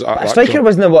strikers and things like that. Striker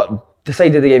wasn't what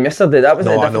decided the game yesterday. That was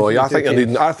I know. I think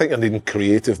you're needing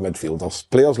creative midfielders,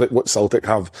 players like what Celtic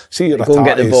have. See your go and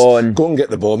get the ball. Go and get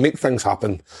the ball, make things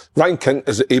happen. Ryan Kent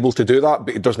is able to do that,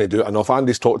 but he doesn't do it enough.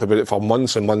 Andy's talked about it for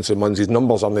months and months and months. His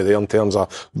numbers aren't there in terms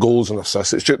of goals and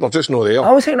assists. They're just not there. I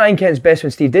always think Ryan Kent's best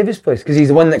when Steve Davis plays, because he's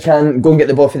the one that can go and get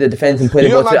the ball for the defence and play the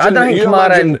ball. I don't think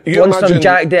Kamara and Lundstram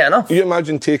Jack did enough. You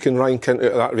imagine taking Ryan Kent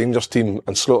out of that Rangers team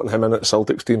and slotting him in at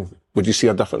Celtic's team. Would you see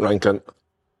a different Ryan Kent?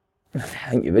 I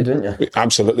think you would, wouldn't you?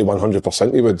 Absolutely,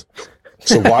 100% you would.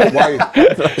 So why? Did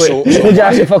you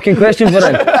ask a fucking question for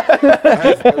him?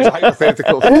 It was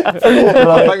hypothetical.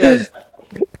 The thing is,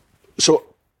 so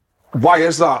why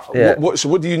is that? Yeah. So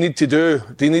what do you need to do?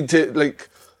 Do you need to, like,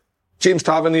 James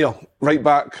Tavernier, right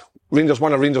back, Rangers,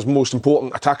 one of Rangers' most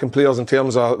important attacking players in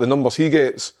terms of the numbers he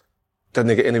gets,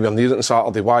 didn't get anywhere near it on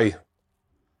Saturday. Why?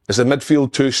 Is the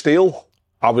midfield too stale?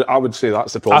 I would say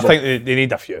that's the problem. I think they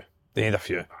need a few. They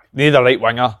need a right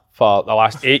winger for the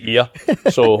last 8 years.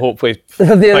 So hopefully...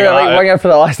 They need a right winger for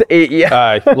the last 8 years.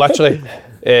 Literally.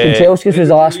 Chelsea's was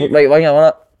the last right winger,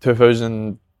 wasn't it?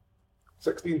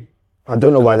 2016. I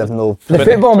don't know why they've no... The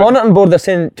Football Monitoring Board are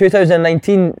saying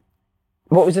 2019...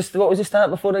 What was the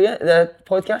start before the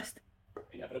podcast?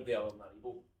 Everybody other than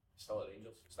Aribo still at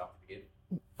Rangers started the game.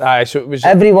 So it was...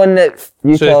 Everyone that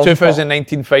you So the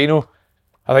 2019 final,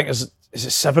 I think is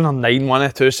it 7 or 9, one or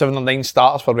two, 7 or 9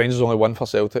 starters for Rangers, only 1 for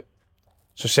Celtic.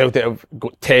 So Celtic have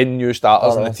got 10 new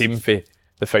starters in the team for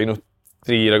the final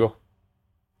 3 years ago.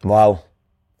 Wow.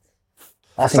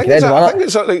 That's incredible. I think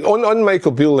it's like on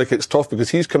Michael Beale, like it's tough because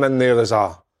he's come in there as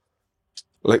a,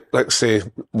 like, let's say,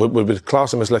 would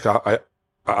class him as like a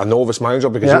novice manager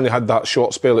because he only had that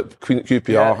short spell at QPR.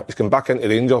 Yeah. He's come back into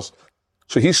Rangers.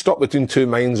 So he's stuck between two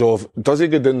minds of, does he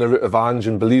go down the route of Ange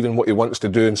and believe in what he wants to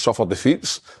do and suffer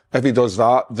defeats? If he does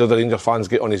that, do the Rangers fans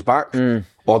get on his back?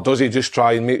 Or does he just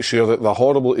try and make sure that they're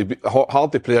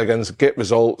hard to play against, get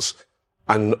results,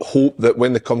 and hope that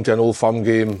when they come to an Old Firm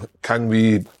game, can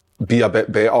we be a bit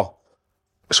better?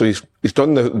 So he's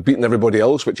done beating everybody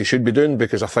else, which he should be doing,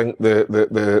 because I think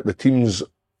the teams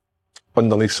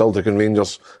underneath Celtic and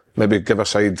Rangers, maybe give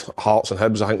aside Hearts and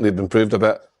Hibs, I think they've improved a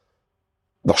bit.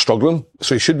 They're struggling,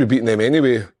 so he should be beating them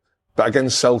anyway. But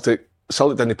against Celtic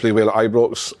didn't play well at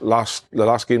Ibrox the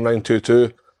last game round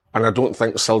 2-2, and I don't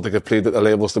think Celtic have played at the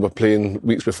levels they were playing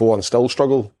weeks before and still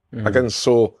struggle against.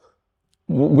 So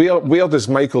where does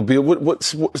Michael Beale,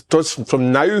 what does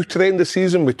from now to the end of the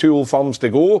season with 2 Old Firms to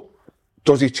go,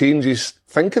 does he change his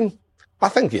thinking? I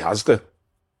think he has to.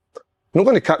 Not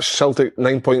going to catch Celtic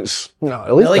 9 points. No,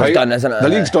 the league's done, isn't it? The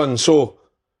league's done, so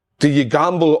do you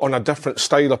gamble on a different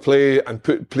style of play and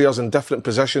put players in different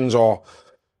positions, or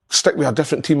stick with a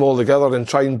different team altogether and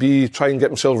try and get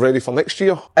himself ready for next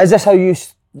year? Is this how you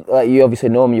obviously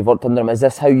know him, you've worked under him, is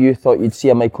this how you thought you'd see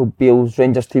a Michael Beale's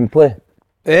Rangers team play?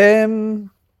 I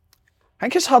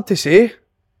think it's hard to say.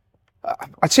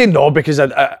 I'd say no, because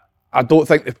I don't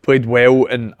think they've played well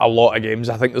in a lot of games.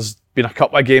 I think there's been a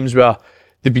couple of games where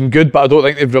they've been good, but I don't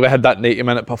think they've really had that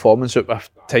 90-minute performance with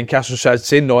Tynecastle, so I'd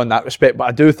say no in that respect. But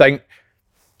I do think,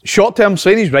 short-term,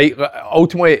 Slaney's right.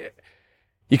 Ultimately,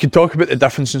 you can talk about the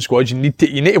difference in squads. You need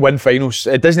to win finals.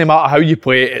 It doesn't matter how you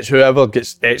play, it's whoever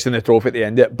gets etched in the trophy at the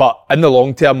end of it. But in the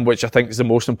long term, which I think is the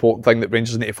most important thing that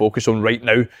Rangers need to focus on right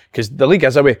now, because the league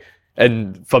is away.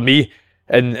 And for me,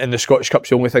 in the Scottish Cup's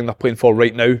the only thing they're playing for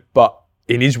right now. But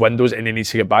he needs windows and he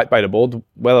needs to get back by the board.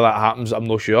 Whether that happens, I'm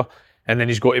not sure. And then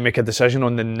he's got to make a decision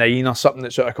on the 9 or something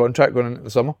that's out of contract going into the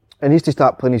summer. He needs to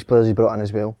start playing his players he brought in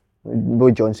as well.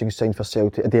 Boyd Johnson signed for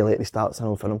Celtic a day later, he starts an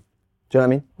Old Firm. Do you know what I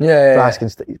mean? Yeah.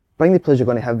 Bring the players you're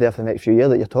going to have there for the next few years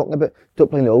that you're talking about. Don't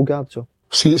bring the old guard. So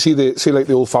see like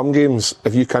the Old Firm games.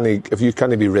 If you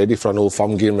can't be ready for an Old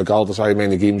Firm game, regardless of how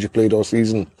many games you played all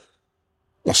season,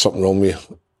 there's something wrong with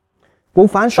you. Well,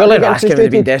 fans surely Raskin would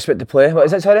have been desperate to play. What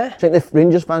is it, sorry? I think the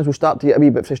Rangers fans will start to get a wee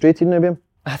bit frustrated now with him.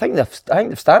 I think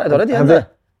they've started already, haven't they?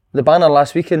 The banner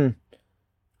last week and...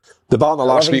 The banner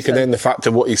last week, and then the fact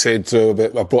of what he said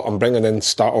about I'm bringing in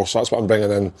starters, that's what I'm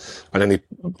bringing in, and then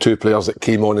 2 players that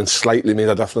came on and slightly made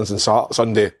a difference on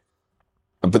Sunday.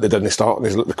 but they didn't start,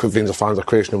 and the Rangers fans are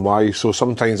questioning why. So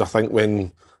sometimes I think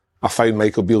when I find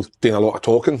Michael Beale doing a lot of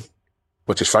talking,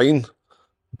 which is fine,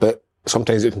 but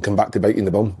sometimes it can come back to biting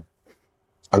the bum.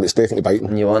 And it's definitely biting.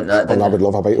 And you want that, and I would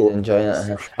love a bite of it. Enjoy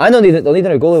that. I know they'll need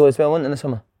a goalie as well, won't they, in the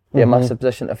summer? Yeah, massive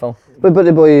position to fill. What about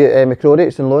the boy McCrory,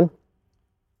 it's on loan?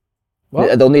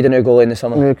 What? They'll need a new goalie in the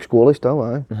summer. New goalie still,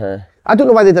 aye. I don't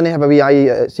know why they didn't have a wee eye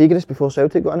at Siegrist before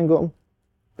Celtic got in and got him.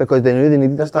 Because they knew they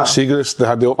needed a start. Siegrist, they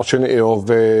had the opportunity of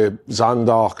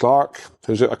Xander Clark,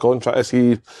 who's out of contract. Is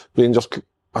he Rangers?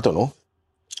 I don't know.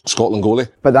 Scotland goalie.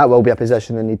 But that will be a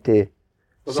position they need to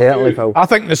certainly fill. I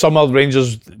think the summer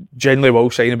Rangers generally will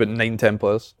sign about 9-10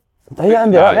 players. Do you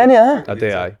think that many, I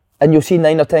do, aye. And you'll see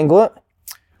 9 or 10 go it?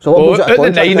 So what at the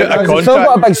 9 out of contract. They've still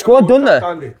got a big squad, don't they?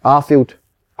 Arfield.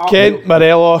 Kent,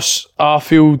 Morelos,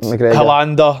 Arfield, McGregor.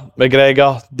 Hollander,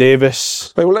 McGregor,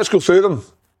 Davis. Right, well, let's go through them.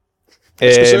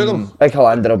 Let's go through them. Big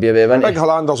Hollander will be away, won't Big he?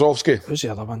 Hollander, Zofsky. Who's the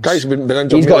other ones? Guy's been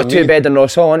injured. He's got a 2-bed in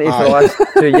Ross Hall, hasn't he, for the last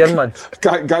 2 years, man?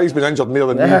 Guy's been injured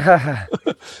more than me.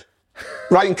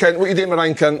 Ryan Kent, what are you doing with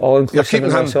Ryan Kent? You're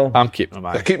keeping him. I'm keeping him,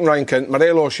 You're keeping Ryan Kent.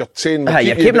 Morelos, you're saying...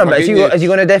 You're keeping him, but is he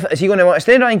going to want to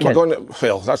stay, Ryan Kent?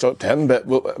 Well, that's up to him, but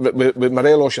with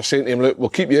Morelos, you're saying to him, look, we'll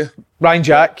keep you. Ryan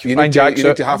Jack. You need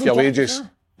to half your wages. You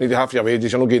need to half your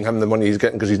wages. You're not getting him the money he's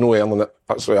getting because he's no earning it.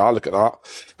 That's the way I look at that.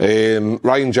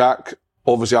 Ryan Jack,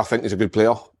 obviously, I think he's a good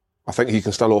player. I think he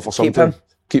can still offer something.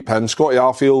 Keep him. Scotty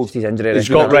Arfield. He's injured.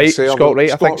 Scott Wright.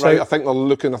 I think so. I think they're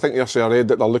looking. I think yesterday I read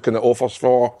that they're looking at offers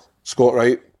for Scott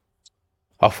Wright.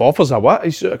 Offers are what?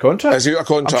 He's out of contract? Is he out of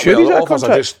contract? I'm sure he's out of offers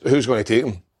contract. are just who's going to take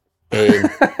him.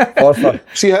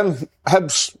 See him,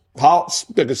 Hibs, Hearts,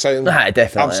 big good sign.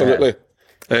 Definitely. Absolutely.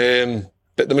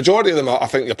 But the majority of them, I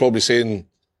think you're probably saying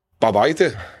bye-bye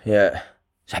to. Yeah.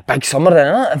 It's a big summer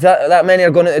then, isn't it? If that many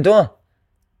are going out the door.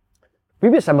 We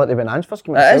bit similar to when Ange first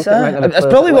came It is, It's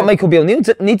probably what Michael Beale needs,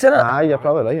 isn't it? Aye, you're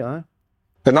probably right, aye.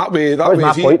 And that way, That was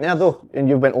my point there though, and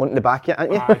you went on to the back yet,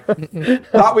 haven't you?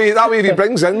 that way, if he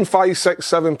brings in 5, 6,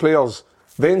 7 players,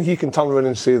 then he can turn around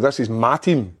and say, "This is my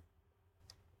team."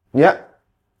 Yeah.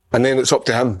 And then it's up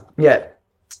to him. Yeah.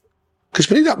 Because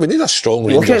we need a strong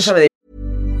Look at Rangers. some of the...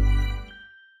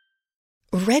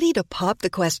 Ready to pop the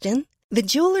question? The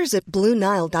jewelers at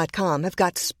BlueNile.com have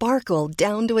got sparkle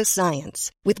down to a science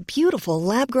with beautiful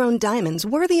lab-grown diamonds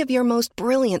worthy of your most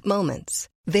brilliant moments.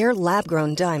 Their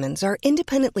lab-grown diamonds are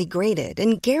independently graded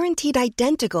and guaranteed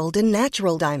identical to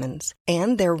natural diamonds,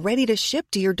 and they're ready to ship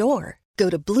to your door. Go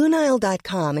to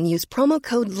BlueNile.com and use promo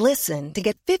code LISTEN to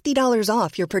get $50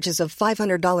 off your purchase of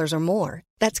 $500 or more.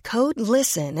 That's code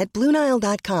LISTEN at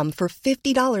BlueNile.com for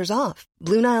 $50 off.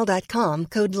 BlueNile.com,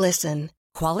 code LISTEN.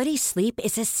 Quality sleep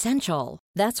is essential.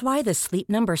 That's why the Sleep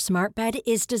Number Smart Bed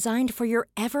is designed for your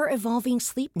ever-evolving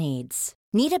sleep needs.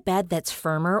 Need a bed that's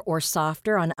firmer or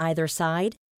softer on either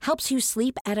side? Helps you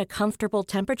sleep at a comfortable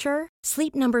temperature?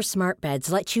 Sleep Number Smart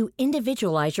Beds let you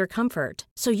individualize your comfort,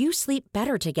 so you sleep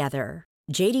better together.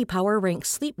 J.D. Power ranks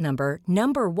Sleep Number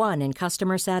number 1 in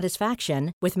customer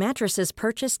satisfaction with mattresses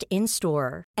purchased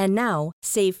in-store. And now,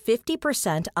 save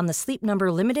 50% on the Sleep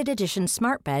Number Limited Edition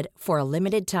Smart Bed for a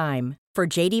limited time. For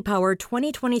J.D. Power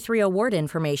 2023 award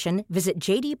information, visit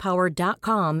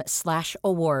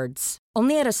jdpower.com/awards.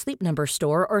 Only at a Sleep Number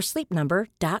store or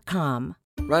sleepnumber.com.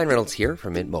 Ryan Reynolds here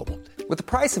from Mint Mobile. With the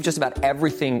price of just about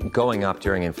everything going up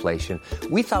during inflation,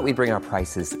 we thought we'd bring our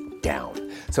prices down.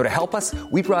 So to help us,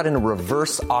 we brought in a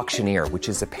reverse auctioneer, which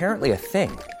is apparently a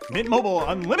thing. Mint Mobile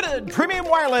Unlimited Premium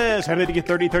Wireless. How to get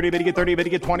 30, 30, bit to get 30, bit to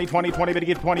get 20, 20, 20, bit to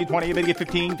get 20, 20, bit to get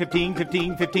 15, 15,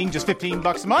 15, 15, just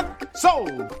 $15 a month?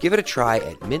 Sold! Give it a try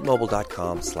at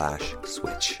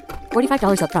mintmobile.com/switch.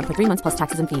 $45 up front for 3 months plus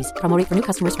taxes and fees. Promo rate for new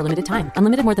customers for limited time.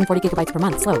 Unlimited more than 40 gigabytes per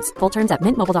month. Slows full terms at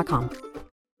mintmobile.com.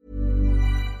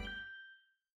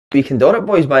 We can do it,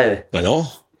 boys, by the way. I know.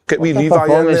 Get we Levi in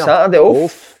Performance there. Saturday,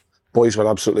 off. Boys were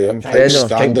absolutely I think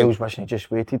outstanding. Bill's wishing he just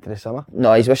waited to the summer.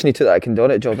 No, he's wishing he took that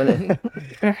Condonit job, isn't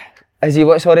he? Is he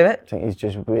what, sorry, mate? I think he's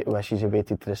just wishes he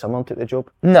waited to the summer and took the job.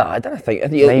 No, I don't think.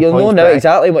 You'll 9 know points now back.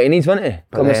 exactly what he needs, won't he?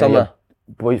 Come the summer.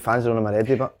 Boy, fans are on him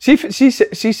already, but...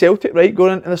 See Celtic, right,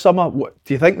 going into the summer, what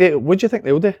do you think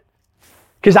they'll do?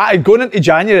 Because going into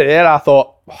January there, I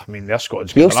thought, I mean, their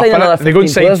squad's good He'll sign enough, another innit? They're going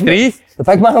 15 to sign players. 3. The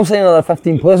big man will sign another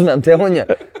 15 players, mate, I'm telling you.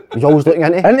 He's always looking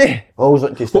into it. Isn't he? Always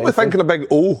looking to What we sign thinking of Big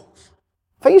O?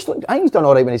 I think he's done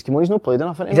alright when he's come on, he's not played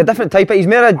enough, hasn't he? He's a different type. He's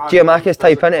more a Giamakis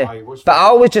type, isn't he? But I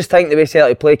always just think the way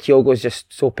Celtic play, Kyogo's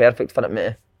just so perfect for it,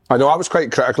 mate. I know I was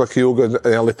quite critical of Kyogo in the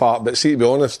early part, but see, to be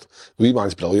honest, wee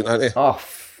man's brilliant, isn't he? Oh,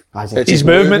 His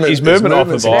movement off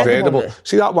the ball. Incredible.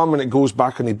 See that one when it goes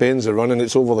back and he bends the run and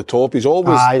it's over the top. He's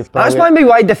always. That's maybe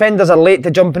why defenders are late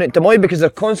to jumping out to Moy, because they're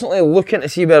constantly looking to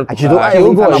see where. He's done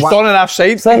it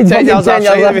offside. 10 yards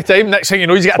offside every time. Next thing you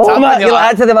know, he's got a tap. You're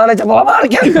like to the manager.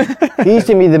 He's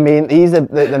to me the main. He's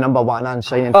the number one and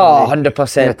signing.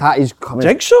 100%. Atate's coming.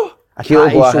 Think so? He'll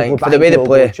go, I think, for the way they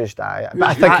play. I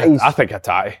think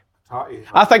Hatate.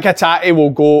 I think Hatate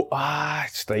will go.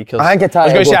 Strikers. I think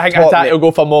Hatate will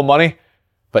go for more money,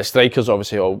 but strikers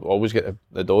obviously always get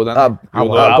the dough, don't they?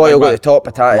 Boy will go to the top.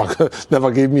 Hatate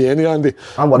never gave me any, Andy.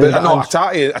 I'm worried.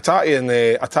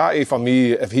 Hatate for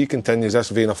me, if he continues this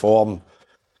vein of form,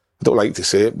 I don't like to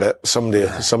say it, but somebody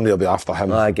will be after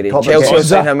him. I agree. Chelsea will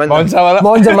sign him in.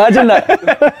 Monza, imagine that.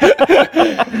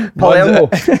 Palermo.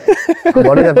 I'm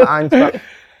worried about Ange.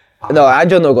 No,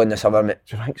 Ange will not go in the summer, mate.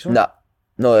 Do you think so? Nah.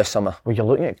 No, this summer. Well, you're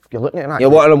looking at that. You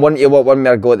want one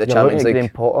more go at the Champions League. You're looking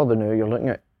at Graham Potter the new. You're looking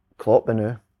at Klopp the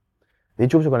new. The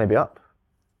jobs are going to be up.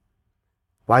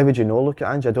 Why would you not look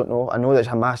at Ange? I don't know. I know that's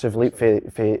a massive leap for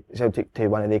Celtic to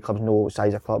one of their clubs, no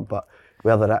size of club, but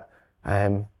where they're at.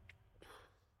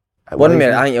 One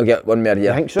more. I think you'll get one more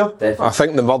year. You think so? Definitely. I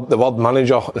think the word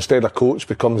manager instead of coach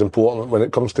becomes important when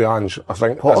it comes to Ange. I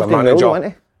think Potter's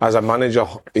as a manager,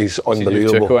 he's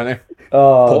unbelievable. Mate,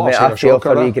 I feel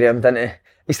for me, Graham, didn't he?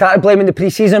 He started blaming the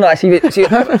pre-season. See when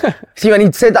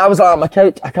he said that, I was like on my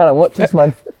couch, I can't watch this,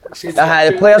 man.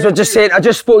 The players were just saying, I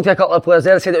just spoke to a couple of players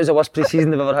there, said it was the worst pre-season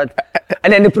they've ever had.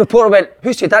 And then the reporter went,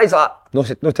 who said that? He's like, no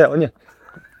telling you.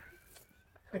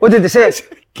 What did they say?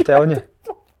 Telling you.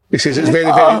 He says it's very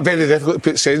difficult to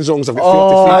put send songs. I've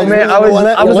got 53. Mate, I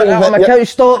was like on my couch,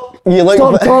 stop, Tom. You're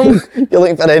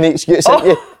looking for any excuse, aren't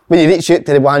you? When you reach out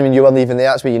to the one when you weren't even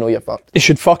there, that's when you know you're fucked. You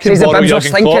should fucking borrow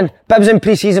Jurgen Klopp. Bibs in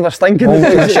pre-season were stinking.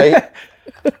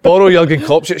 Borrow Jurgen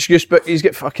Klopp's excuse, but he's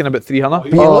got fucking about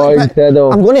 300.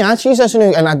 Incredible. I'm going to ask you this,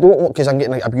 and I don't want, because I'm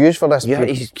getting abused for this. Yeah,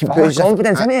 he's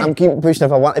confidence, isn't he? I'm keeping pushing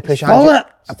if I want to push Ange.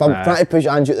 If I'm trying to push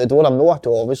Ange out the door, I'm not at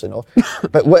all, obviously no.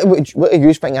 But what do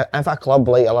you think, if a club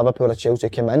like a Liverpool or Chelsea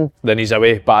come in? Then he's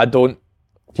away, but I don't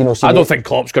think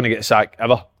Klopp's going to get sacked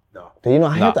ever. Do you know?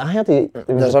 I heard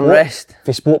there's unrest.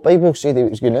 The Sport Bible said he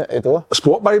was going out the door.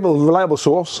 Sport Bible, reliable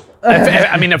source.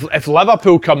 If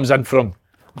Liverpool comes in from,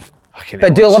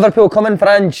 but do Liverpool come in for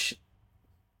Ange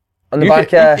on the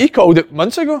back? He called it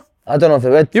months ago. I don't know if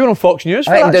they would. You were on Fox News.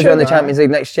 I think he'd win the Champions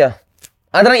League next year.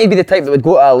 I don't think he'd be the type that would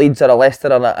go to a Leeds or a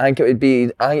Leicester, and I think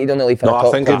he'd only leave for a top.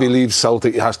 I think if he leaves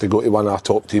Celtic, he has to go to one of our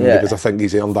top teams because I think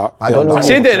he's earned that. I don't know. I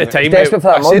said it at the time.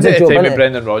 With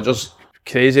Brendan Rodgers,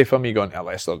 crazy for me going to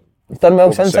Leicester. He's done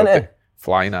well since, hasn't he?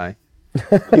 Flying eye.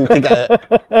 You think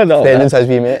Brendan's his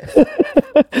wee mate.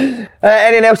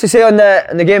 Anything else to say on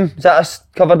the game? Is that us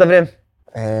covered everything?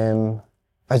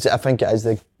 I think it is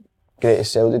the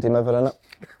greatest Celtic team ever, innit?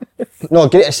 No,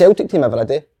 greatest Celtic team ever, I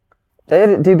do.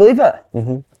 Do you believe it?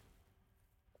 Mm-hmm.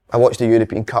 I watched the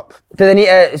European Cup. Do they need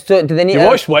You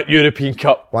watched what European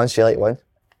Cup? Once you like one.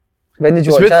 When did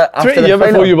you watch that? After 20 years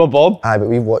before you were born. Aye, but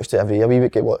we've watched it every year.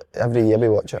 Every year we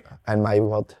watch it. And my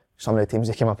word, some of the teams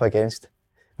they came up against.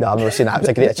 No, I'm not saying that. It's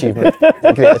a great achievement.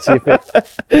 But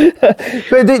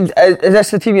is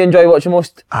this the team you enjoy watching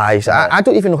most? Aye, so I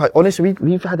don't even know how. Honestly,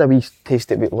 we've had a wee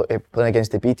taste of playing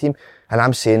against the B team, and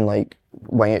I'm saying like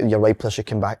when your right player should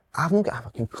come back. I've not got a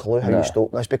fucking clue how you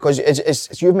stop this because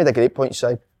it's you've made a great point,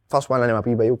 Si. First one in my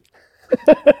wee while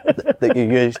that you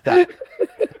used.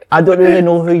 I don't really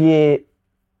know who you.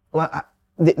 Like,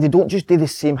 they don't just do the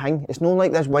same thing. It's not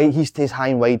like this wide. He stays high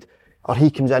and wide, or he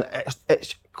comes in.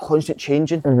 It's constant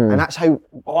changing, and that's how you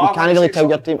can't really tell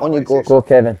your team on your go. Go,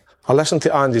 Kevin. I listened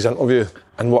to Andy's interview,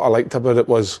 and what I liked about it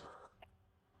was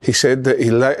he said that he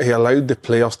allowed the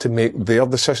players to make their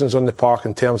decisions on the park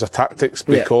in terms of tactics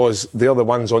because they're the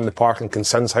ones on the park and can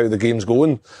sense how the game's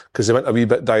going because they went a wee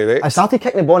bit direct. I started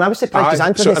kicking the ball and I was surprised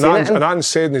because Ange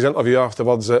said in his interview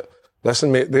afterwards that,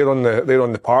 listen mate, they're on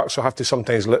the park, so I have to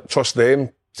sometimes trust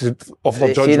them of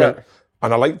their judgment.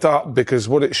 And I liked that because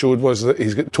what it showed was that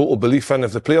he's got total belief in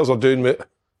if the players are doing what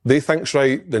they think's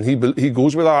right, then he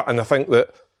goes with that. And I think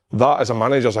that as a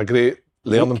manager is a great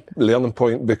learning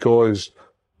point because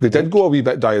they did go a wee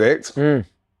bit direct,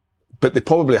 but they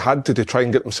probably had to try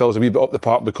and get themselves a wee bit up the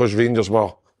park because Rangers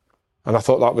were. And I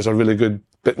thought that was a really good.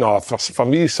 But no, for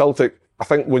me, Celtic, I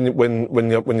think when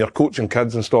you're coaching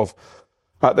kids and stuff,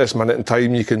 at this minute in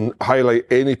time, you can highlight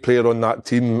any player on that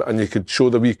team and you could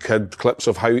show the wee kid clips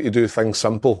of how to do things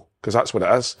simple, because that's what it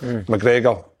is.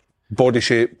 McGregor, body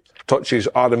shape, touches,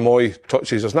 Aaron Moy,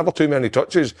 touches. There's never too many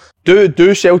touches. Do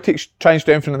Celtics try and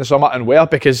strengthen in the summer, and where?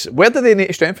 Because where do they need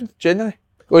to strengthen, generally?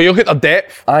 Well, you look at their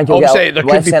depth. Obviously, there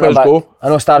could be players go. I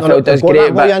know Starfield does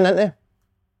great, but...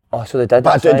 Oh, so they did.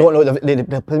 But I don't know. They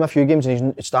played him a few games,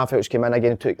 and Starfelt's came in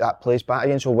again and took that place back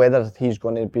again. So whether he's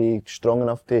going to be strong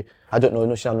enough to, I don't know.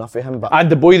 Not sure enough for him. But and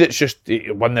the boy that's just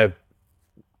he won the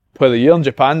Player of the Year in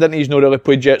Japan, didn't he? He's not really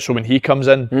played yet. So when he comes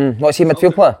in, what's he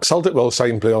midfield player? Celtic will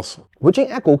sign players. Would you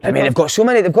think a goalkeeper? I mean, they've got so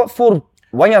many. They've got 4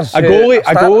 wingers. A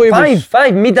goalie.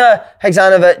 Five. Mida,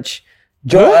 Hexanovic,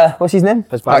 Jota. What's his name?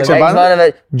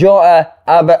 Hexanovic, Jota,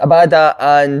 Abada,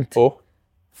 and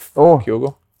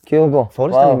Kyogo.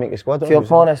 Forrest didn't make the squad.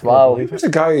 Forrest, wow. Who's the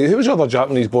guy? Who was the other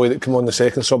Japanese boy that came on the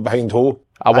second sub behind Hole?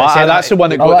 That's the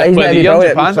one that got the Player of the Year in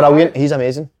Japan. Brilliant. He's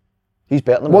amazing. He's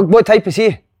better than what type is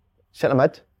he? Centre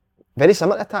mid. Very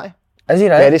similar to Tati. Is he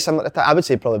right? Very similar to Tati. I would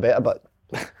say probably better, but.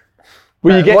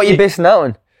 What are you basing that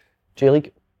on?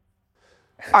 J-League.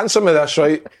 Answer me this,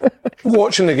 right?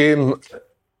 Watching the game,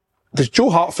 does Joe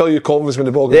Hart fill your confidence when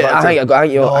the ball goes back? I think he'll get a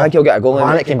goal. I think he'll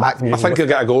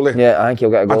get a goalie. Yeah, I think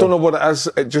he'll get a goal. I don't know what it is.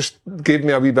 It just gave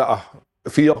me a wee bit of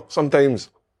fear sometimes.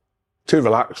 Too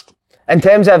relaxed. In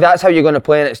terms of that's how you're going to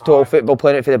play, and it's total football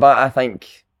playing it for the back. I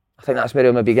think that's where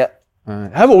he'll maybe get.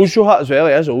 How old is Joe Hart as well?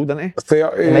 He is old, isn't he?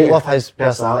 30. He might love his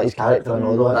personality, his character and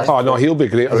all that. Oh no, he'll be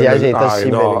great. He does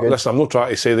seem very good. Listen, I'm not trying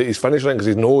to say that he's finished because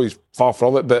he's far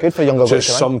from it, but good for younger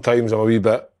just sometimes I'm a wee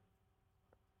bit.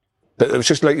 But it was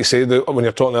just like you say, when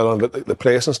you're talking about the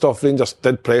press and stuff, Rangers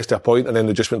did press to a point and then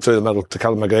they just went through the middle to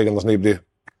Callum McGregor and there's nobody.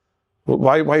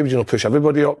 Why would you not push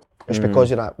everybody up? It's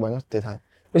because you're that winger, did I?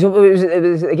 It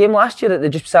was a game last year that they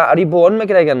just sat Aribo on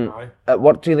McGregor and it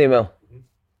worked really well.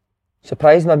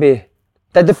 Surprised maybe.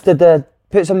 Did they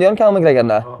put somebody on Callum McGregor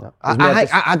now? No.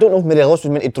 I don't know if Morelos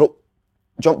was meant to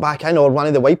jump back in or one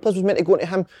of the wide players was meant to go to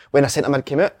him when a centre mid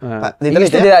came out. But they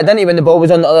used to do that, didn't he? When the ball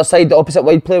was on the other side, the opposite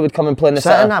wide player would come and play in the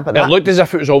centre. It looked as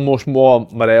if it was almost more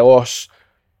Morelos,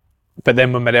 but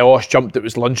then when Morelos jumped, it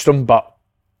was Lundstram. But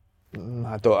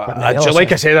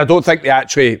like I said, I don't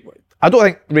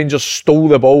think Rangers stole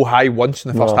the ball high once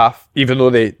in the first half, even though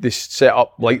they set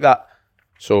up like that.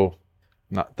 So.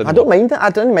 I don't mind it. I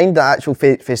didn't mind the actual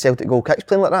for Celtic goal kicks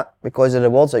playing like that because the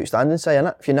reward's outstanding, say,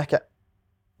 innit? If you nick it.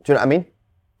 Do you know what I mean?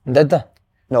 Did they?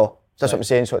 No, that's what I'm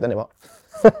saying, so it didn't work.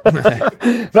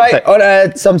 Right,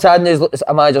 on some sad news,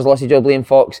 a manager's lost his job, Liam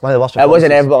Fox. It was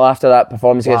inevitable after that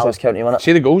performance against Ross County, wasn't it?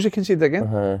 See the goals he conceded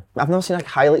again? I've never seen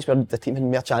highlights where the team had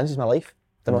more chances in my life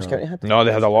than Ross County had. No,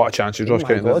 they had a lot of chances, Ross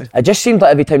County, didn't they? It just seemed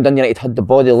like every time Dundee United had the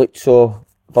ball, they looked so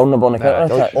vulnerable on the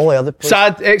counter-attack. All the other players.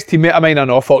 Sad ex-teammate of mine, I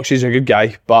know Fox is a good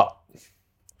guy, but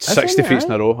 6 defeats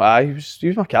in a row. He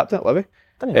was my captain at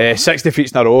Livy. 6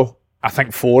 defeats in a row. I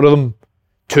think 4 of them,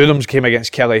 2 of them came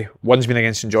against Kelly, one's been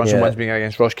against St Johnstone, one's been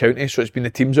against Ross County. So it's been the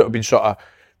teams that have been sort of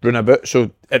run about.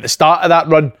 So at the start of that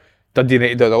run, Dundee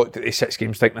United looked at these 6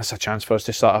 games thinking this is a chance for us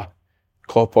to sort of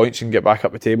claw points and get back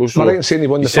up the table. So I saying he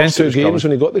won the first 2 games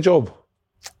when he got the job.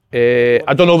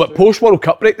 I don't know, but post World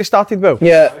Cup break they started well.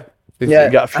 Yeah.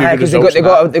 They got a few good because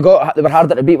results. they were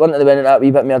harder to beat, weren't they? They went that wee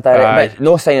bit more direct. But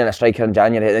no signing a striker in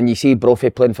January. Then you see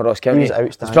Brophy playing for Ross County.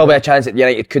 There's probably a chance that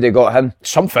United could have got him.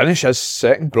 Some finish is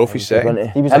second, Brophy's second.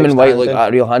 Him and White looked like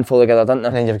a real handful together, didn't they?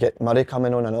 And then you've got Murray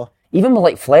coming on, I know. Even with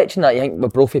like Fletcher and that, you think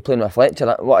with Brophy playing with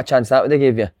Fletcher, what a chance that would have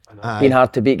gave you. Being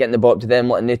hard to beat, getting the ball up to them,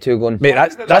 letting they 2 go. Mate,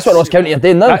 that's what Ross County are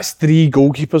doing now. That's 3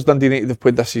 goalkeepers Dundee United have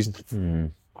played this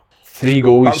season. 3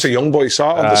 goals. That's a young boy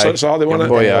Saturday,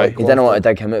 wasn't it? He didn't want to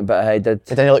dig him out, but he did.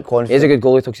 He didn't look confident. He's a good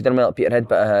goalie, because he didn't well at Peterhead,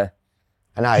 but...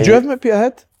 Did you have him at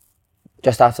Peterhead?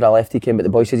 Just after I left, he came, but the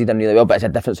boy says he done really well, but it's a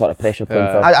different sort of pressure playing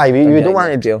for... You don't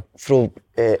want to throw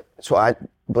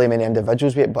blame any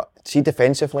individuals with it, but see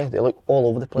defensively, they look all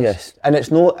over the place. Yes. And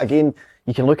it's not, again,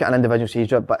 you can look at an individual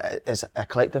season, but it's a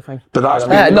collective thing. But that's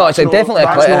definitely a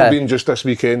collective. That's not been just this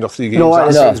weekend or 3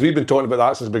 games. We've been talking about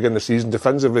that since the beginning of the season.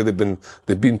 Defensively,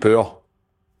 they've been poor.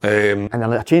 And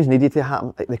a change needed to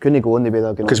happen. They couldn't go on the way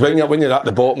they're going. Because when you're at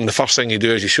the bottom, the first thing you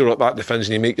do is you shore up that defence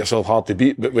and you make yourself hard to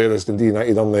beat. But whereas Dundee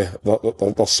United,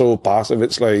 they're so passive,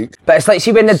 it's like... But it's like,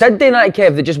 see, when they did do that,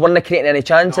 Kev, they just weren't creating any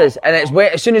chances. And it's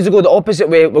as soon as they go the opposite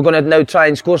way, we're going to now try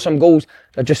and score some goals.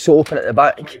 They're just so open at the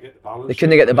back. They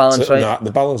couldn't get the balance right. Nah, the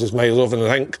balance is miles off. And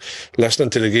I think, listening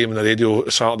to the game on the radio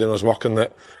Saturday when I was working,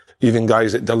 that even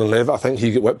guys like Dylan Levitt, I think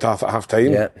he got whipped off at half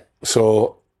time. Yeah.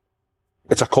 So...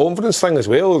 it's a confidence thing as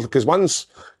well, because once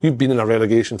you've been in a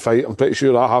relegation fight, I'm pretty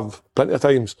sure I have plenty of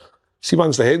times, see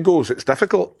once the head goes, it's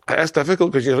difficult. It is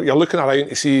difficult because you're looking around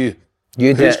to see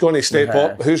who's going to step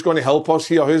up, who's going to help us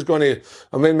here, who's going to,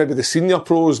 and then maybe the senior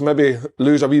pros maybe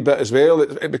lose a wee bit as well.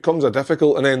 It becomes a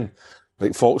difficult, and then,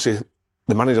 like Foxy,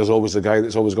 the manager's always the guy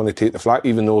that's always going to take the flak,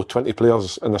 even though 20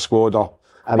 players in the squad are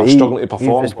struggling to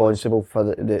perform. He's responsible for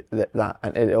that,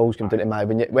 and it always comes down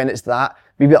to when it's that.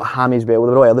 We built Hammy as well.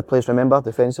 There were all other players, remember,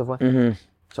 defensively.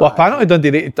 So well, apparently Dundee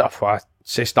United, I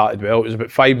say started well. It was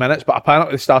about 5 minutes, but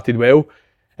apparently they started well,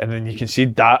 and then you can see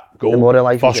that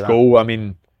goal, first goal. I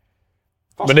mean,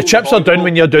 when the chips are down,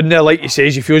 when you're down there, like you say,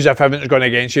 you feel as if everything's going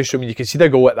against you. So when you can see the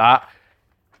goal at that,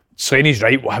 Slaney's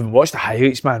right. Well, having watched the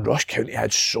highlights, man, Ross County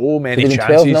had so many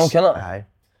chances. 12 now,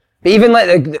 but even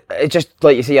like it's just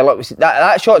like you say,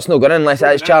 that shot's no good unless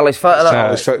it's Charlie's foot.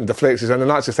 Charlie's foot and deflects in, and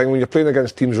that's the thing when you're playing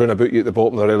against teams round about you at the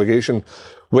bottom of the relegation.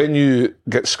 When you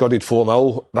get scudded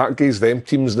 4-0, that gives them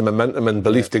teams the momentum and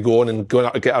belief to go on and go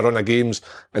out to get a run of games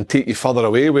and take you further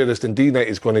away. Whereas Dundee United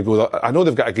is going to go. I know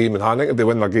they've got a game in hand. I think if they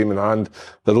win their game in hand,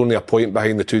 they're only a point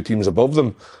behind the two teams above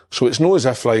them. So it's not as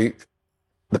if like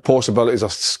the possibilities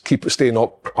of staying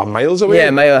up are miles away. Yeah,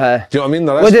 a mile high. Do you know what I mean?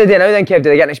 What do they do now then, Kev? Do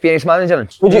they get an experienced manager in?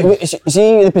 Would you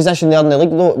see the position there in the league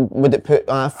though? Would it put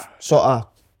sort of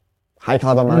high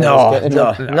caliber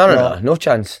managers? No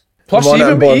chance. Plus,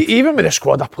 even with the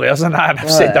squad of players and that, and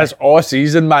I've said this all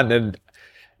season, man, and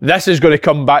this is going to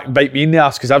come back and bite me in the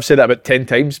arse because I've said it about 10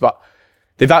 times, but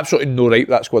they've absolutely no right,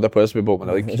 that squad of players, to be bottom of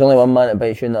the league. There's only one man that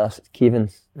bites you in the arse, it's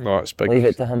Keevins. No, it's big. Leave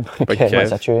it to him. Big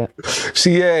Kev.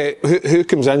 See, who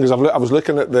comes in? Because I was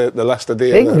looking at the list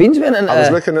today. Big Veen's been in. I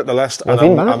was looking at the list, and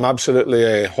I'm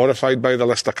absolutely horrified by the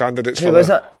list of candidates. Who was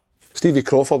that? Stevie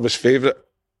Crawford was favourite.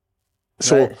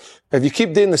 So if you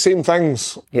keep doing the same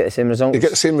things, you get the same results. You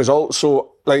get the same results.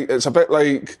 So like it's a bit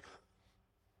like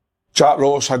Jack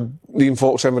Ross had Liam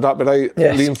Fox in, would that be right?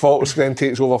 Yes. Liam Fox then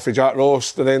takes over for Jack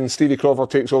Ross, and then Stevie Crawford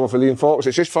takes over for Liam Fox.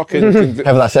 It's just fucking... Have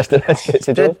that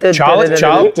assistant. Charlie.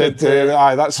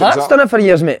 Aye, that's done it for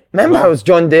years, mate. Remember, it was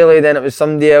John Daly, then it was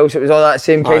somebody else. It was all that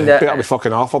same kind of... Better be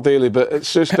fucking Arthur Daly, but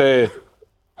it's just... no,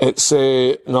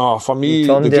 for me,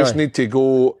 Tom they Daly. just need to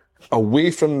go away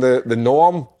from the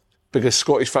norm, because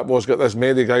Scottish football's got this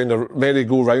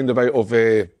merry-go-roundabout of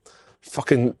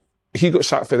fucking... He got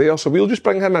sacked for there, so we'll just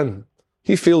bring him in.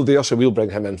 He failed there, so we'll bring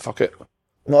him in. Fuck it.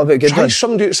 What about Goodwin? Try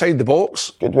somebody outside the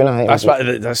box. Goodwin, I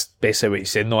think. That's basically what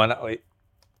he's saying, though, isn't it? Like,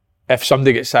 if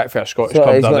somebody gets sacked for a Scottish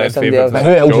club, they're in favour of it. Who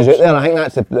else is out there? I think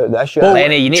that's the issue. Well,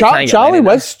 Lenny, you need to try and get Charlie Lenny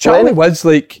Woods. Charlie Woods,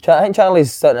 like... I think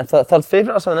Charlie's starting a third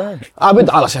favourite or something.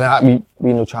 Listen,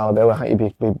 we know Charlie Bell. I think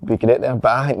he'd be great there,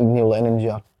 but I think Neil Lennon's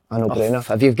your... I know brainer.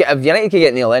 If United can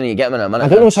get Neil Lennon, you get him in a minute. I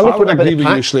don't know. I would agree with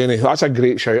you, Slaney. That's a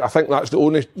great shout. I think that's the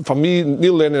only... For me,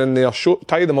 Neil Lennon in there,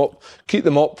 tie them up, keep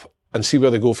them up, and see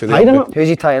where they go for there. Tie them up? Who's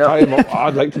he tying up? Tie them up.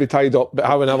 I'd like to be tied up, but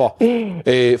however.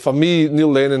 For me, Neil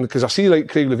Lennon, because I see like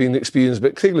Craig Levein experience,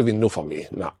 but Craig Levein, no for me.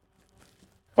 Nah.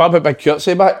 What about Big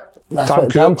Curtsy back?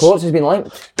 Tam Coates has been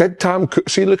linked. Did Tam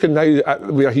Coates, see looking now at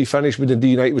where he finished with the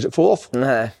D United, was it 4th?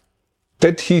 Nah.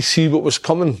 Did he see what was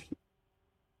coming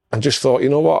and just thought, you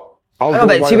know what?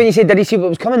 But see when you said, did he see what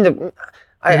was coming? But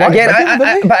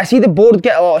I see the board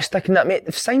get a lot of stick in that, mate.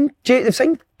 They've signed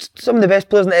some of the best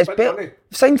players in the SPL. They've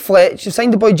signed Fletch. They've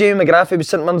signed the boy Jamie McGrath, who was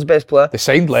St Mirren's best player. They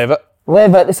signed Levitt.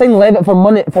 They signed Levitt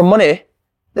for money.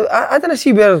 I don't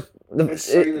see where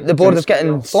the board is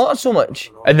getting slaughtered so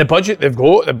much. And the budget they've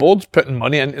got, the board's putting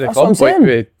money into the That's club, what I'm saying. like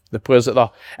with the players that they're...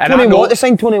 And Tony Watt, they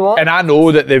signed Tony Watt. And I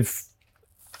know that they've...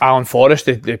 Alan Forrest,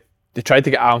 they tried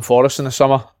to get Alan Forrest in the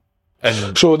summer.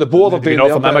 And so the board have been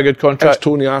offered him a good contract. It's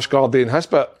Tony Ashgard doing his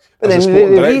bit. But then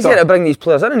he's here to bring these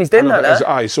players in, and he's doing that.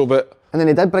 Aye, so but... And then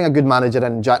he did bring a good manager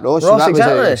in, Jack Ross. So that was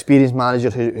an experienced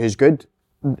manager who's good.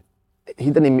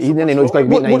 He didn't know he's going to beat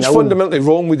 9-0. What's fundamentally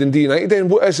wrong with Dundee United then?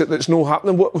 What is it that's not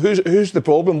happening? Who's the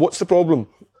problem? What's the problem?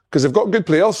 Because they've got good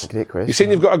players. Great question. You're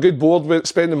saying you've got a good board with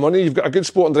spending money. You've got a good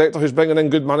sporting director who's bringing in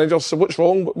good managers. So what's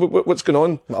wrong? What's going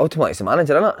on? Well, ultimately, it's the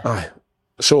manager, isn't it? Aye.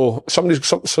 So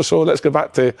so let's go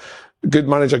back to good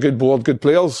manager, good board, good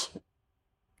players.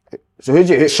 So who's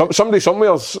you? Somebody's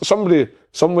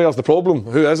the problem.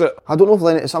 Who is it? I don't know if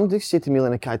Lennon. Somebody said to me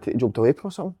Lennon can't take the job to April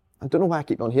or something. I don't know why I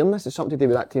keep on hearing this. It's something to do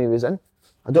with that team he was in.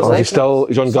 I don't know. He's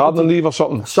on gardening leave or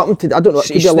something. I don't know.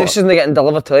 Snooze isn't getting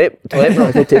delivered to April.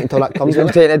 He'll take it until that comes. He's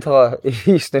taking it until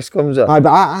Snooze comes in. Aye,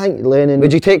 but I think Lennon.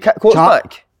 Would you take Coates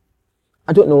back?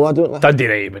 I don't know. Dundee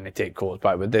United when they take Coates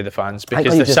back, would they, the fans?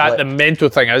 Because the mental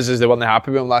thing is they weren't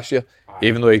happy with him last year,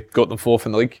 even though he got them 4th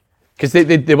in the league. Because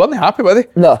they weren't happy, were they?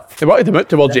 No. They wanted him out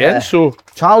towards the end, so...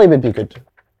 Charlie would be good.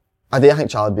 I think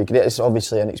Charlie would be great. It's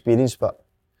obviously inexperienced, but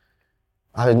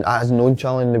I've known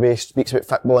Charlie in the way he speaks about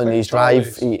football and his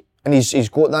drive. He's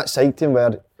got that side to him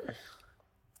where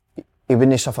he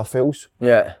wouldn't suffer fools.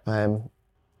 Yeah.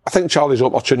 I think Charlie's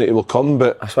opportunity will come,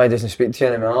 but... That's why he doesn't speak to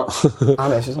you anymore.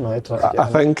 I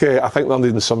think they're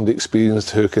needing somebody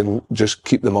experienced who can just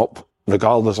keep them up,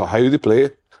 regardless of how they play,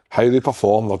 how they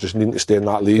perform. They're just needing to stay in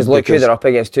that league. Because look who they're up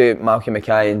against too, Malky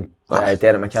Mackay and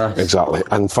Derek McInnes. Exactly.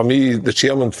 And for me,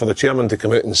 for the chairman to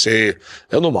come out and say,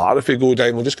 it'll no matter if we go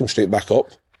down, we'll just come straight back up.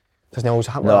 Doesn't always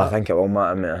happen. No, like I think it will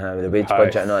matter, mate. With the wage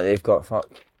budget and that they've got, fuck.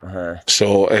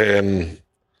 So,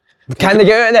 can they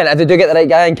get out then? If they do get the right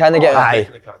guy, and can they get out? Aye.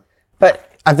 But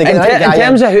if they get the right guy, in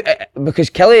terms of who, because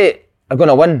Kelly are going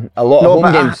to win a lot of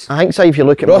home games. I think so. If you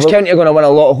look at Ross County are going to win a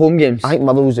lot of home games. I think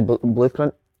Motherwell's the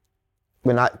blueprint.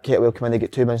 When that Kettlewell come in, they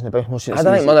get 2 wins in the bounce. I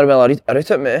don't think Motherwell are out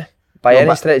it, mate. By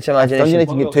any stretch of imagination.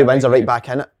 United get 2 wins, are right back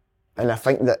in it, and I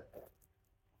think that.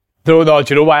 No,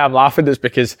 do you know why I'm laughing? It's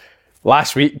because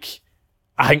last week,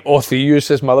 I think all 3 years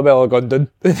since Motherwell have gone down.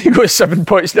 They got 7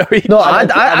 points now. No, I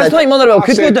thought Motherwell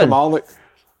could go down.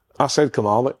 I said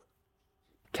Kilmarnock.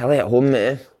 Kelly at home,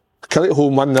 mate. Kelly at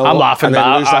home 1-0. I'm laughing, but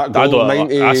I don't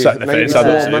 90, I sit in the fence. I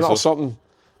don't minute or something.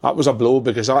 That was a blow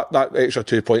because that extra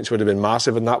 2 points would have been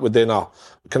massive, and that would then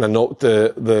kind of knocked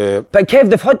the. But Kev,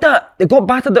 they've had that. They got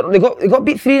battered. They got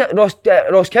beat 3 at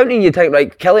Ross County. And you think,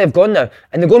 right, Kelly have gone now,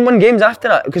 and they go and win games after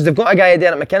that because they've got a guy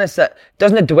there at McInnes that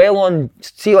doesn't dwell on.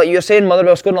 See, like you're saying,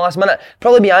 Motherwell scored in the last minute.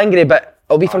 Probably be angry, but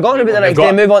it'll be forgotten about the next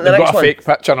day. Move on to the next one. They've got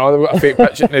a fake pitch, I know. They've got a fake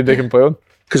pitch that they can play on.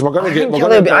 Because we're going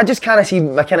to get. I just can't see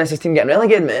McInnes' team getting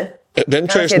relegated, mate. It'd be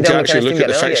interesting to actually look at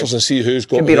the fixtures and see who's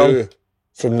got who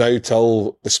from now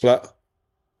till the split.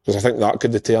 Because I think that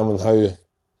could determine how.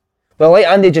 Well, like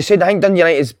Andy just said, I think Dundee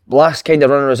United's last kind of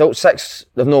run of results, 6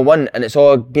 they've no won, and it's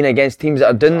all been against teams that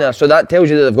are down there. So that tells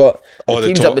you that they've got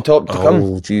teams up the top to come.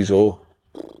 Oh, jeez,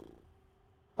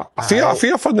 I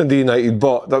fear for Dundee United,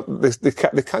 but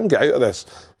they can get out of this.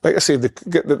 Like I say, I think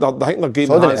they're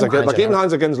game in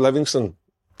hands against Livingston,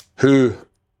 who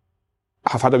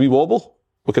have had a wee wobble.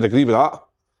 We could agree with that.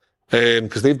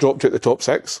 Because they've dropped out the top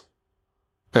 6.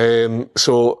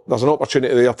 So there's an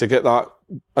opportunity there to get that.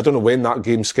 I don't know when that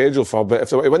game's scheduled for, but if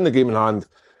they win the game in hand,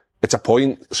 it's a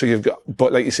point. So you've got,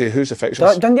 but like you say, who's the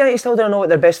fixtures? Dundee United still don't know what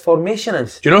their best formation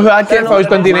is. Do you know who I'd get if I was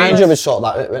Dundee United? Manager would sort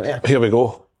that out, wouldn't he? Here we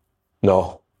go.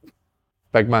 No.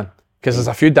 Big man. Because there's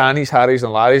a few Dannys, Harrys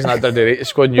and Larrys in that Dundee United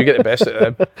squad, and you get the best out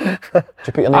of them. Would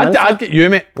you put your name in? I'd get you,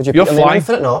 mate. Would you You're put your name in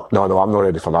flying. for it? No, I'm not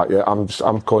ready for that yet.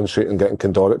 I'm concentrating on getting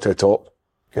Condorit to the top.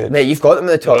 Good. Mate, you've got them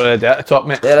at the top. They're at the top,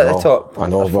 mate. They're at the top. I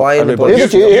know, but everybody. You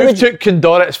took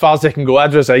Condorit as far as they can go.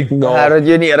 I'd resign. No. Harold,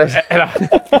 you need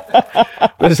to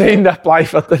resign to apply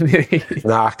for Dundee.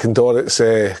 Nah, Condorit's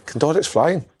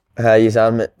flying. He's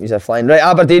are flying. Right,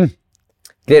 Aberdeen.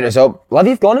 Great result. Love,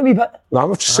 you've gone a wee bit.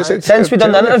 No, since we've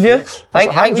done the interview, I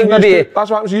think we've maybe. That's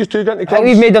what happens to you two, getting I think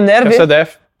we've made them nervous. It's a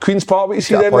def. Queen's Park, what you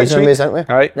see there next week? Isn't we?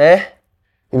 Right. Yeah.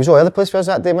 He was all over the place for us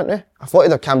that day, wasn't he? I thought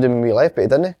he'd have cammed him when we left, but he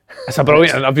didn't. It's a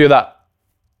brilliant interview, that.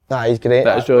 Nah, he's great.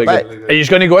 That is really good. Are you just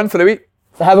going to go in for the week?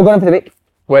 So how are we going in for the week?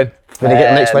 When? When they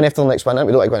get the next win after the next win,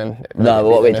 we don't like going in. No,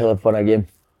 we'll wait till they've won a game.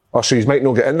 Oh, so you might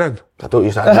not get in then? I don't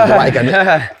use that. You don't want to get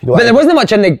in. But there wasn't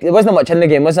much in the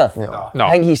game, was there? No.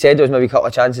 I think he said there was maybe a couple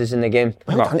of chances in the game.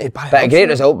 No. But a great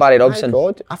result, Barry Robson. My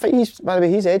God, I think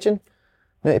he's edging.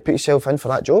 Need to put yourself in for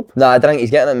that job. No, I don't think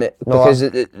he's getting it, mate. No, because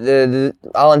the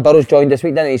Alan Burrows joined this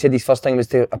week, didn't he? He said his first thing was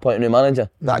to appoint a new manager.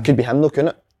 That could be him, though, couldn't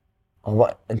it? Or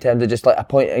what, in terms of just like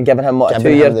appointing and giving him what, a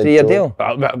 3-year deal?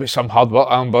 That'll be some hard work.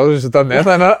 Alan Burrows has done there,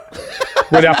 isn't it?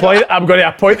 I'm going to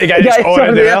appoint the guy that's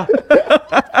already there.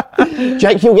 Do you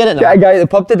think he'll get it now? Get a guy at the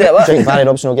pub to do it. Do you think Barry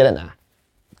Robson will get it now?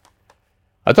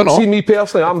 I don't know. See, me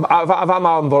personally, if I'm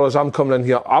Alan Burrows, I'm coming in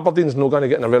here. Aberdeen's not going to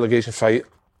get in a relegation fight,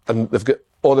 and they've got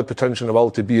all the potential in the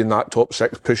world to be in that top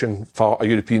 6 pushing for a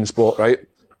European spot, right?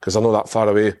 Because they're not that far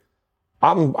away.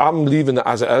 I'm leaving it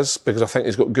as it is because I think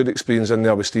he's got good experience in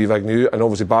there with Steve Agnew, and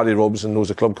obviously Barry Robson knows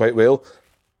the club quite well.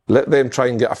 Let them try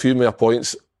and get a few more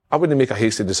points. I wouldn't make a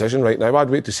hasty decision right now. I'd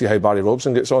wait to see how Barry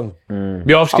Robson gets on.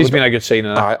 Biofsky's been a good signing.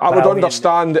 I would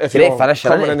understand if you're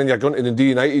coming in and you're going to Dundee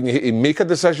United and you hate to make a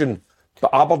decision.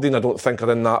 But Aberdeen, I don't think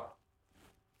are in that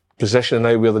position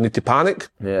now where they need to panic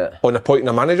on appointing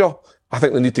a manager. I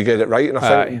think they need to get it right, and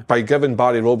I think by giving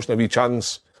Barry Robson a wee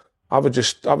chance, I would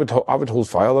hold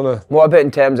fire on it. What about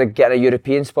in terms of getting a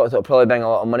European spot? That'll probably bring a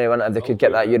lot of money, wouldn't it, if they could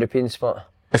get that European spot?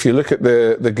 If you look at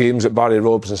the games that Barry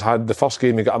Robson's had, the first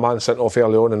game he got a man sent off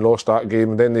early on and lost that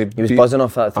game, and then he was buzzing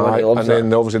off that. And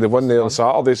then obviously they won there on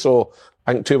Saturday, so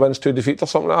I think 2 wins, 2 defeats or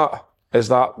something like that. Is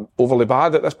that overly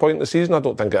bad at this point in the season? I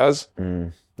don't think it is.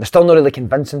 They're still not really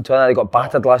convincing to it. They got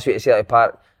battered last week at Celtic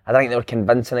Park. I think they were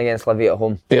convincing against Livy at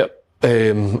home. Yep.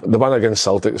 The one against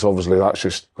Celtics, obviously, that's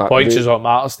just... Points is what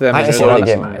matters to them.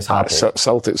 It's hard.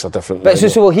 Celtics are different. But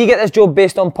so will he get this job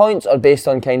based on points or based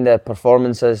on kind of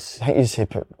performances? I think he's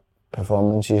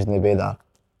performances in the way that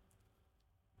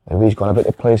the way he's gone about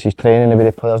the place, he's training the way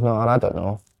the players not, I don't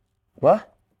know.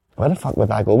 What? Where the fuck would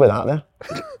I go with that there?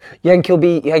 You think he'll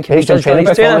be Based on judged on training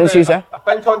his training? performances, yeah. I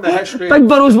think on the history. Big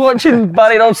Burrow's watching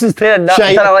Barry Robson's training. That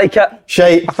Shite. didn't like it.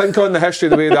 Shite. I think on the history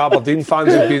of the way the Aberdeen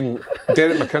fans have been,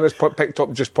 Derek McInnes picked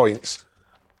up just points,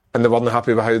 and they weren't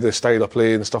happy with how the style of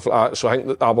play and stuff like that. So I think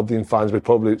that the Aberdeen fans would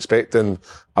probably expecting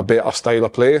a better style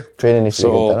of play. Training is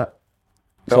so good,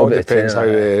 it all depends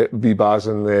how B-Baz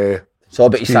and It's all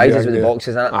about his sizes with the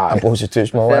boxes, isn't it? The boxes too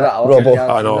small. Fair innit? enough. Robbo.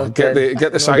 I know.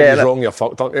 Get the sizes wrong, you're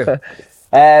fucked, aren't you?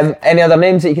 Any other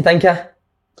names that you can think of?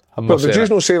 But did you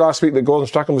not say last week that Gordon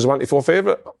Strachan was the 1-4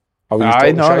 favourite?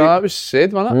 Aye, no, that was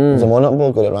said, wasn't it? There's a monitor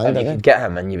board got it right, If you didn't could get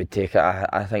him and you would take it,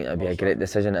 I think that'd be a great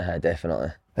decision to have, definitely.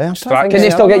 Yeah, Strachan, Can they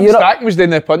still get Europe? Strachan was doing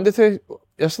the punditry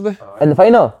yesterday. In the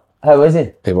final? How was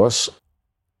he? He was.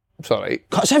 It's alright.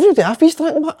 Cuts everybody off, he's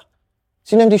talking about.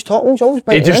 See him, he's talking, he's always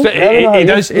He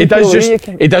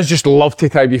does just love to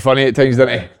try to be funny at times,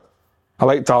 doesn't he? I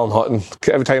like Alan Hutton.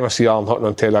 Every time I see Alan Hutton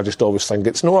on telly, I just always think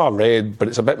it's not a red, but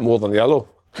it's a bit more than yellow.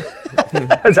 Is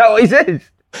that what he says?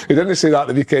 He didn't say that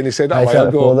the weekend. He said that a while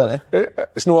ago.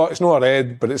 It's not a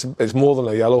red, but it's more than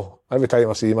a yellow. Every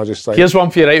time I see him, I just think. Here's one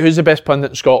for you, right? Who's the best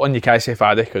pundit in Scotland? You can't say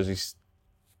Faddy because he's.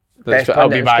 I'll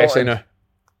be biased now.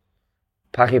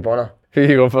 Packy Bonner. Who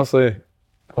you go first, Lee?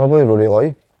 Probably Rory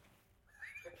Loy.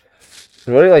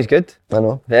 Rory Loy's good. I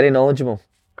know. Very knowledgeable.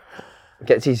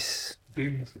 Gets his.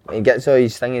 He gets all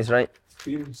his thingies right.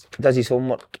 Does his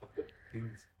homework.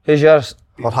 Who's yours?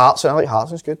 Or Hartson. I like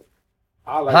Hartson's good.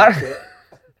 I like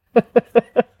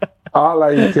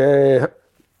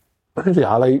who do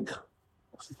I like?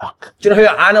 Fuck. Do you know who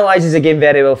analyses a game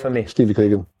very well for me? Stevie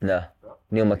Cragen. No.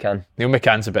 Neil McCann. Neil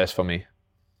McCann's the best for me.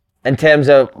 In terms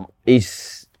of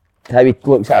how he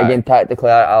looks at a game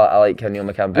tactically, I like how Neil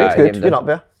McCann That's good. You're up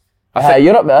there.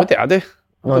 You're up there. What did I do?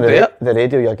 No, the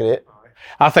radio, you're great.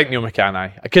 I think Neil McCann,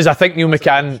 aye. Because I think Neil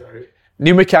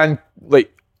McCann,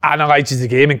 like, analyses the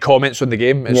game and comments on the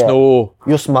game. It's no...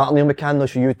 You're smarter than Neil McCann, though,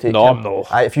 so you would take him. No, I'm not.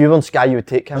 If you were on Sky, you would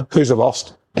take him. Who's the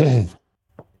worst? There's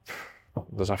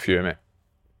a few, mate.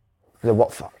 The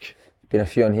what fuck? Been a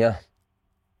few on here.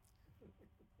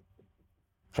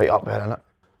 Right up there, innit?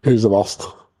 Who's the worst?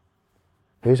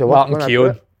 Who's the worst? Martin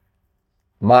Keown.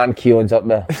 Martin Keown's up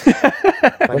there.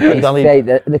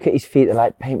 Look at his feet, they're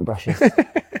like paintbrushes.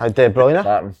 De Bruyne?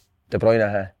 Martin. De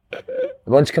Bruyne,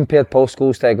 Once compared Paul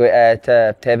Scholes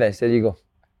to Tevez, there you go.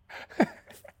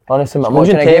 Honestly, I'm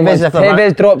watching a game.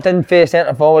 Tevez dropped in for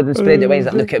centre forward and sprayed it away. He's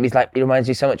like, look at him, he reminds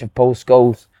me so much of Paul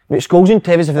Scholes. Wait, Scholes and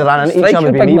Tevez, if they ran into each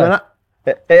other, would be me, wouldn't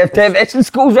it? If Tevez and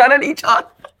Scholes ran into each other,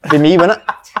 be me, wouldn't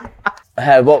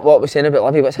it? What we're saying about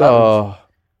Livy, what's happened?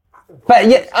 But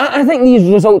yeah, I think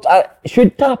these results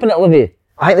should happen at Livy.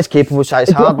 I think it's capable side.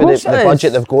 It's hard with the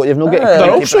budget they've got. They've not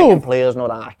got players, no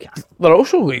that. They're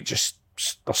also like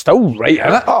they're still right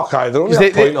in it. Okay, they're only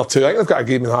a point or two. I think they've got a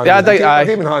game in hand. Yeah, a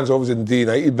game in hand's obviously in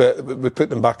D90, but we put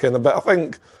them back in a bit. I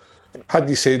think, had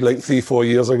you said like 3-4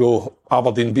 years ago,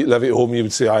 Aberdeen beat Livy at home, you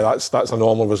would say, aye, that's a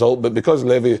normal result. But because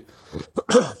Livy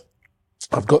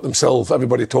have got themselves,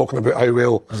 everybody talking about how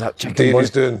well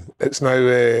Davy's doing, it's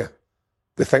now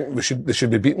they think they should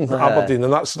be beating Aberdeen,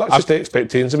 and that's just the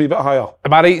expectations a wee bit higher.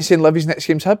 Am I right in saying Livy's next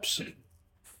game's Hibs?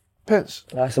 Pence?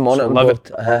 That's the monitor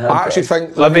board. I actually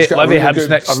think Livy Hibs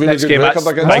next game.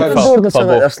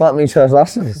 They're slapping each other's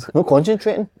asses. No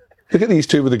concentrating. Look at these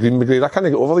two with the green brigade. I can't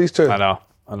get over these two. I know.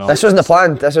 This wasn't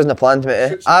the plan,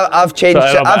 mate. I've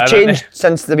changed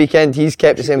since the weekend. He's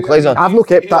kept the same clothes on. I've not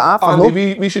kept that off.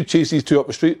 Andy, we should chase these two up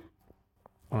the street.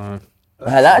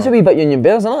 That's a wee bit Union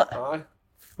Bears, isn't it? Aye.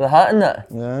 With a hat in that.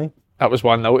 Yeah. That was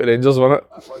 1-0 to Rangers, wasn't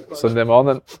it? Sunday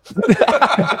morning.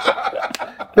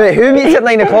 Wait, who meets at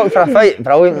 9 o'clock for a fight?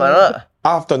 Brilliant, man.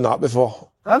 I've done that before.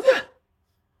 Have you?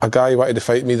 A guy wanted to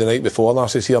fight me the night before, and I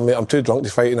says, here, mate, I'm too drunk to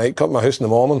fight tonight. Come to my house in the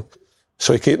morning.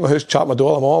 So he came to my house, chapped my door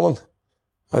in the morning.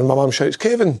 And my mum shouts,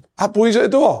 Kevin, that boy's at the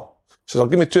door. She says, I'll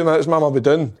give me 2 minutes, mum, I'll be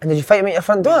done. And did you fight him at your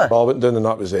front door? Well, I went down, and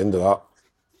that was the end of that.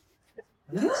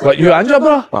 What, you and your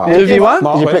brother?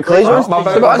 2v1? Did you put clays on? My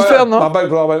big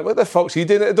brother went, what the fuck's he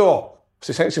doing at the door?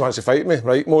 She thinks he wants to fight me.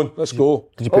 Right, Moan, let's go.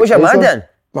 What was your man doing?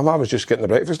 My mum was just getting the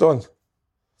breakfast on.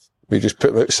 We just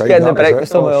put him outside. Getting the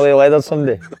breakfast on with Ollie Leather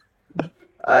Sunday.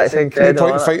 That's incredible. No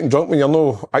point fighting drunk when you're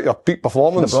not at your peak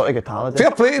performance. They brought a guitar.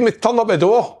 Fair play to me, turn up the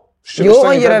door. You look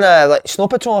like you're in a Snow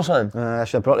Patrol or something. I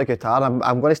should have brought the guitar.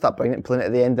 I'm going to start bringing it, playing it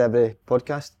at the end of every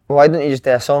podcast. Why don't you just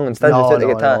do a song instead? No, just the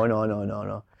guitar?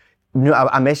 No.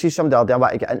 I messaged somebody the other day, I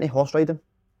want to get into horse riding.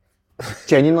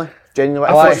 Genuinely.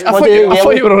 I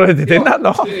thought you were already doing that,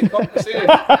 no?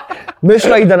 Moose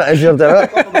riding it as you're doing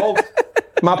it.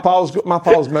 My pal's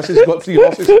missus got 3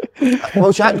 horses.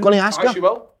 Well, Jack's going to ask her. She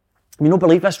will. You don't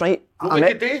believe this, right? I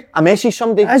messaged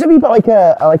somebody. Is it a wee bit like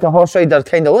a horse rider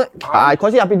kind of look?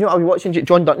 Because I've been watching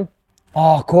John Dutton.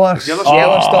 Oh, of course.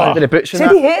 Yellowstone. With the boots and Said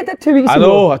that. he hated it 2 weeks ago. I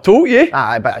know, I told you.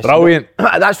 But Brilliant.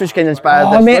 That's what's kind of inspired.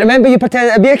 Oh, this, mate, right? remember you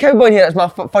pretended to be a cowboy here? It's my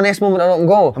funniest moment I don't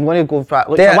go. I'm going to go for that.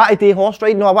 Look, There. I want to do horse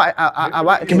riding. No, I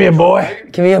want. Give me a boy.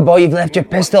 Come here, boy, you've left your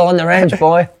pistol on the range,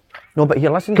 boy. No, but here,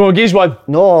 listen. Come on, geez one.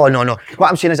 No. What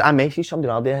I'm saying is, I messaged somebody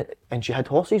the other day, and she had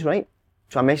horses, right?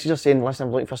 So I messaged her saying, listen,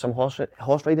 I'm looking for some horse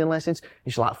riding lessons.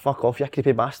 And she's like, fuck off, you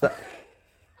creepy bastard.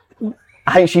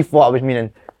 I think she thought I was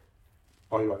meaning.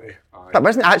 Oh, you want to? But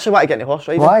wasn't it actually what I get into horse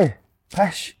riding? Why?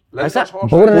 Pish. Is it? horse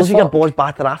Boring riding? as your balls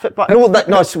batter off it. But no,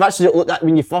 that's that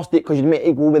when you first date, because you're meant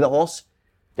to go with the horse.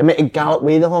 You're meant to gallop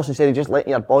with the horse instead of just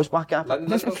letting your balls back off.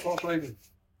 Linda's horse riding.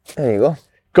 There you go.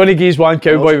 Gonna geese one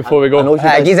cowboy before we I know go. she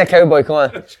does. He's a cowboy, come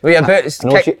on. With your boots.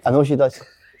 I know she does.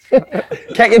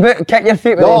 Kick your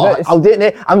feet with No, your boots. I'll do it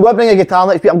now. I'm going to bring a guitar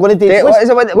next week. I'm going to do Date, what is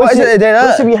it to do What's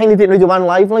that? the behind the Date Radio 1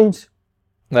 live lines?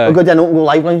 No. We're going to do an open go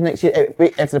live lines next year,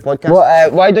 after the podcast.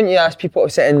 What, why don't you ask people to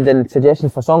send in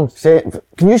suggestions for songs? Say,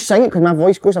 can you sing it? Because my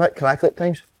voice goes a bit crackly at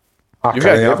times. I've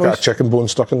got a got voice. a chicken bone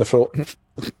stuck in the throat.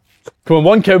 Come on,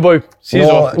 one cowboy. Sees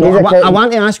off. I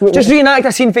want to ask you. Just reenact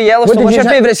a scene for Yellowstone. What What's did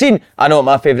your you favourite scene? I know what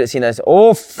my favourite scene is.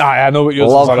 Oh, Aye, I know what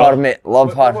yours love is. her, mate.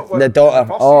 Love her. The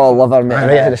daughter. Oh, love her, mate.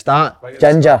 Right at the start.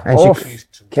 Ginger. And Oh, she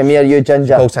come here, you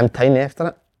Ginger. calls him Tiny after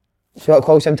it. She got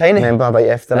calls him Tiny. Remember right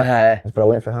after it. Aye. It's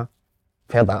brilliant for her.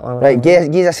 Heard that one. Right, give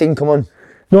us a scene, come on.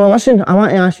 No, listen, I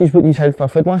want to ask you what you had for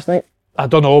food last night. I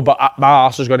don't know, but my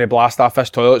arse is going to blast off this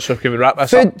toilet, so can we wrap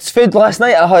this up? Food last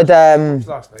night. I had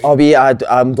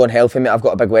I'm going healthy, mate. I've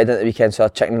got a big wedding at the weekend, so I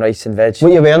had chicken, rice, and veg.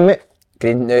 What you wearing, mate?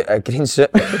 Green suit.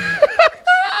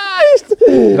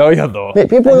 No, you're not. Mate,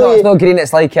 people No, really- it's not green.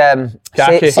 It's like Khaki.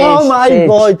 sage. Oh my sage,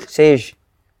 God. Sage.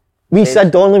 We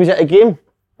said Donnelly was at a game,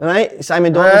 right?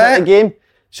 Simon Donnelly was at a Right. game.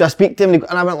 So I speak to him and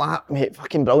I went like, mate,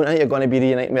 fucking brilliant, ain't you? You're going to be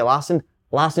reuniting with Larson.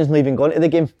 Larson's not even gone to the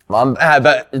game. But I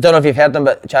don't know if you've heard him,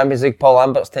 but Champions League, Paul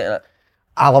Lambert's taking it.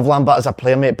 I love Lambert as a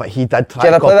player, mate, but he did try Do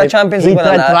you to ever play copy. the Champions He League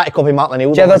did winner, try to copy Martin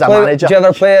O'Neill Do you as a manager.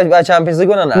 ever play a Champions League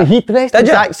winner? Nah? He dressed Did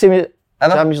you? exact same as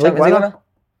Ever? Champions League winner.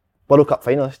 World Cup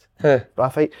finalist. Who?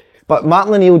 Braithwaite. But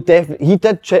Martin O'Neill definitely, he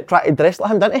did try to dress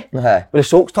like him, didn't he? Aye. With the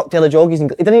socks tucked to the joggies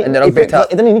and he didn't. And the rugby top.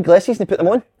 He didn't need glasses and he put them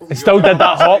on. He still did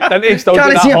that hop, didn't he? Still did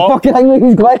Can't that see a hop. fucking thing with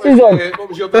his glasses on. What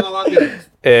was your dinner,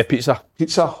 Landy? Pizza.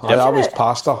 Pizza. Aye, that was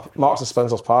pasta. Marks and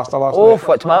Spencer's pasta last Oh, night.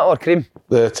 what, tomato or cream?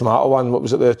 The tomato one. What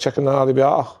was it? The chicken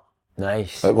arrabbiata.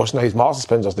 Nice. It was nice. Marks and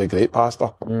Spencer's did great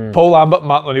pasta. Paul Lambert and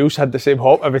Martin O'Neill's had the same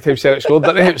hop every time Celtic scored,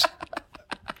 didn't he? It was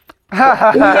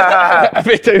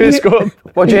every time he scored.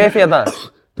 What do you have for that?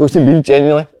 Toast and beef,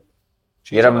 genuinely.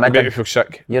 You're a It made me midden. feel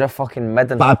sick. You're a fucking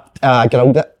midden. But I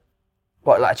grilled it.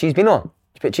 What, like cheese bean on?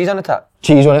 You put cheese on the top?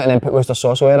 Cheese on it and then put Worcester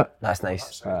sauce over it. That's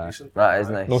nice. That is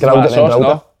nice. No Grilled tomato it and sauce, grilled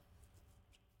no.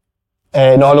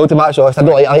 it. No tomato sauce. I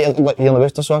don't like hearing the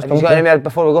Worcester sauce. Have you got any more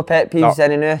before we go pet peeves? No.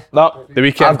 Any new? No, the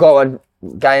weekend. I've got one.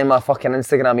 Guy in my fucking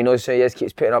Instagram, he knows who he is,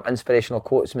 keeps putting up inspirational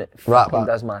quotes, mate. Right, Fucking but-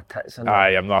 does my tits in. Aye,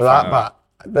 I'm not a fan That, of that.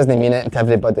 but it doesn't mean it to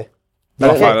everybody.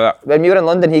 Not a fan of that. When we were in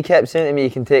London, he kept saying to me, you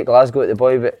can take Glasgow to the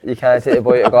boy, but you can't take the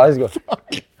boy to Glasgow.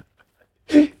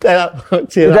 Dad,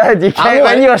 You can't,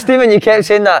 when you were steaming, you kept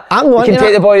saying that. I'm You wanting can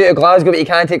take that. the boy to Glasgow, but you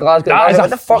can't take Glasgow to That is Glasgow. a What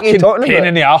the fuck are you fucking talking pain in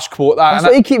about? the arse quote, that, That's innit?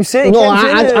 what he keeps saying. He No, keeps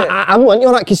saying it. I'm wanting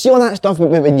all that, because see all that stuff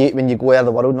when you go out of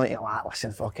the world, and you're like,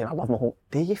 listen, fucking, I love my home.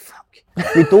 Do you fuck?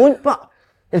 You don't, but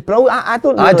it's brilliant. I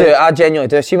don't I really- do, I genuinely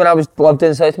do. See, when I lived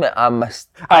down south, mate, I missed.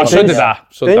 Aye, so did I.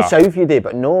 So did Down I. south you do,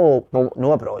 but no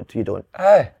abroad you don't.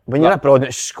 Aye. When you're abroad and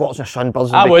it's Scots and sunbirds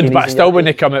and I would, bikinis but and still you're- when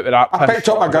they come out with that I piss. picked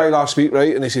up a guy last week,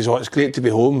 right, and he says, "Oh, it's great to be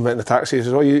home." Went in the taxi. He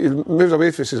says, "Oh, you moved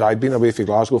away." He says, "I've been away from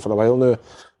Glasgow for a while now."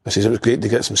 I says, "It was great to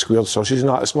get some squared sausage and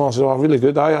that this morning." I said, "Oh, really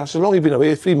good." I said, "How long have you been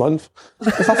away? 3 months."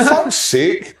 For fuck's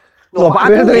sake! No, but I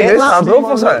Where don't did he get move that. from, bro,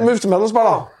 for something? Moved to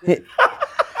Middlesbrough.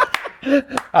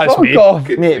 That's me.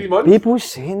 Mate, people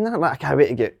saying that, like, I can't wait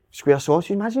to get square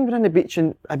sausage. Imagine you're on the beach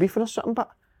in Ibiza or something, but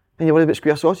and you're worried about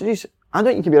square sausages. I don't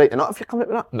think you can be right or not if you're coming up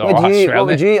with that. No, What I swear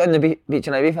would to you eat on the beach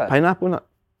in Ibiza? Pineapple, innit?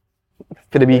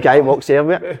 For the wee guy who walks there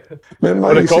with it. Remember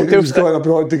Or a he said he cocktail was stick. going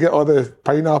abroad to get all the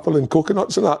pineapple and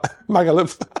coconuts and that.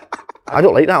 Magalip. I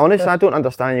don't like that, honestly. I don't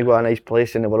understand you go to a nice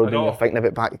place in the world and you're thinking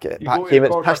about back go home, to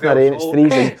it's pissing the rain, it's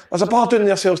freezing. There's a bar down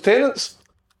there sells tenants.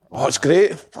 Oh, it's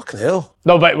great. Fucking hell.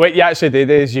 No, but what you actually do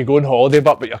is you go on holiday,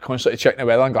 but you're constantly checking the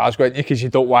weather in Glasgow, aren't you? Because you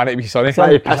don't want it to be sunny.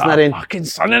 Sunny, Because pissing the rain. fucking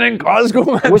sunny in Glasgow,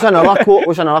 man. What's another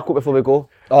quote? Before we go?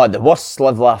 Oh, the worst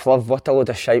live, laugh, love. What a load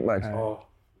of shite, man.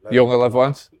 You only live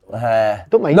once.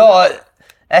 Don't mind. No,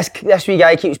 This wee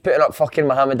guy keeps putting up fucking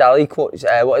Muhammad Ali quotes.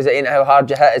 What is it? Ain't how hard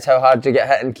you hit, it's how hard you get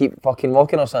hit and keep fucking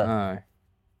walking or something. Aye.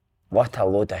 What a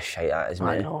load of shite that is, man.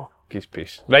 I know.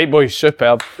 Peace. Right, boys,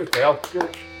 superb.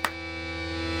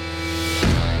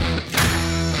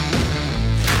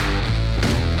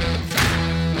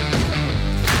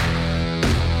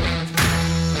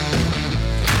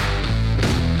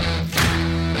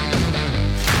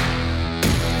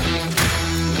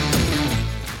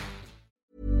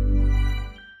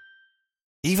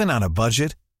 Even on a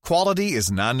budget, quality is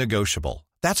non-negotiable.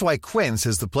 That's why Quince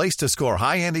is the place to score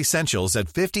high-end essentials at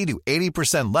 50 to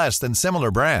 80% less than similar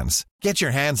brands. Get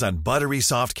your hands on buttery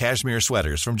soft cashmere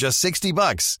sweaters from just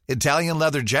 $60, Italian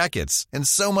leather jackets, and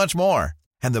so much more.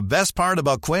 And the best part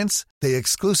about Quince, they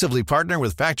exclusively partner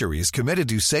with factories committed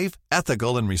to safe,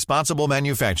 ethical, and responsible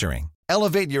manufacturing.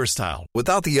 Elevate your style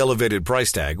without the elevated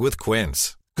price tag with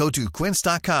Quince. Go to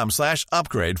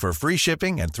quince.com/upgrade for free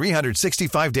shipping and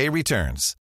 365-day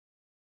returns.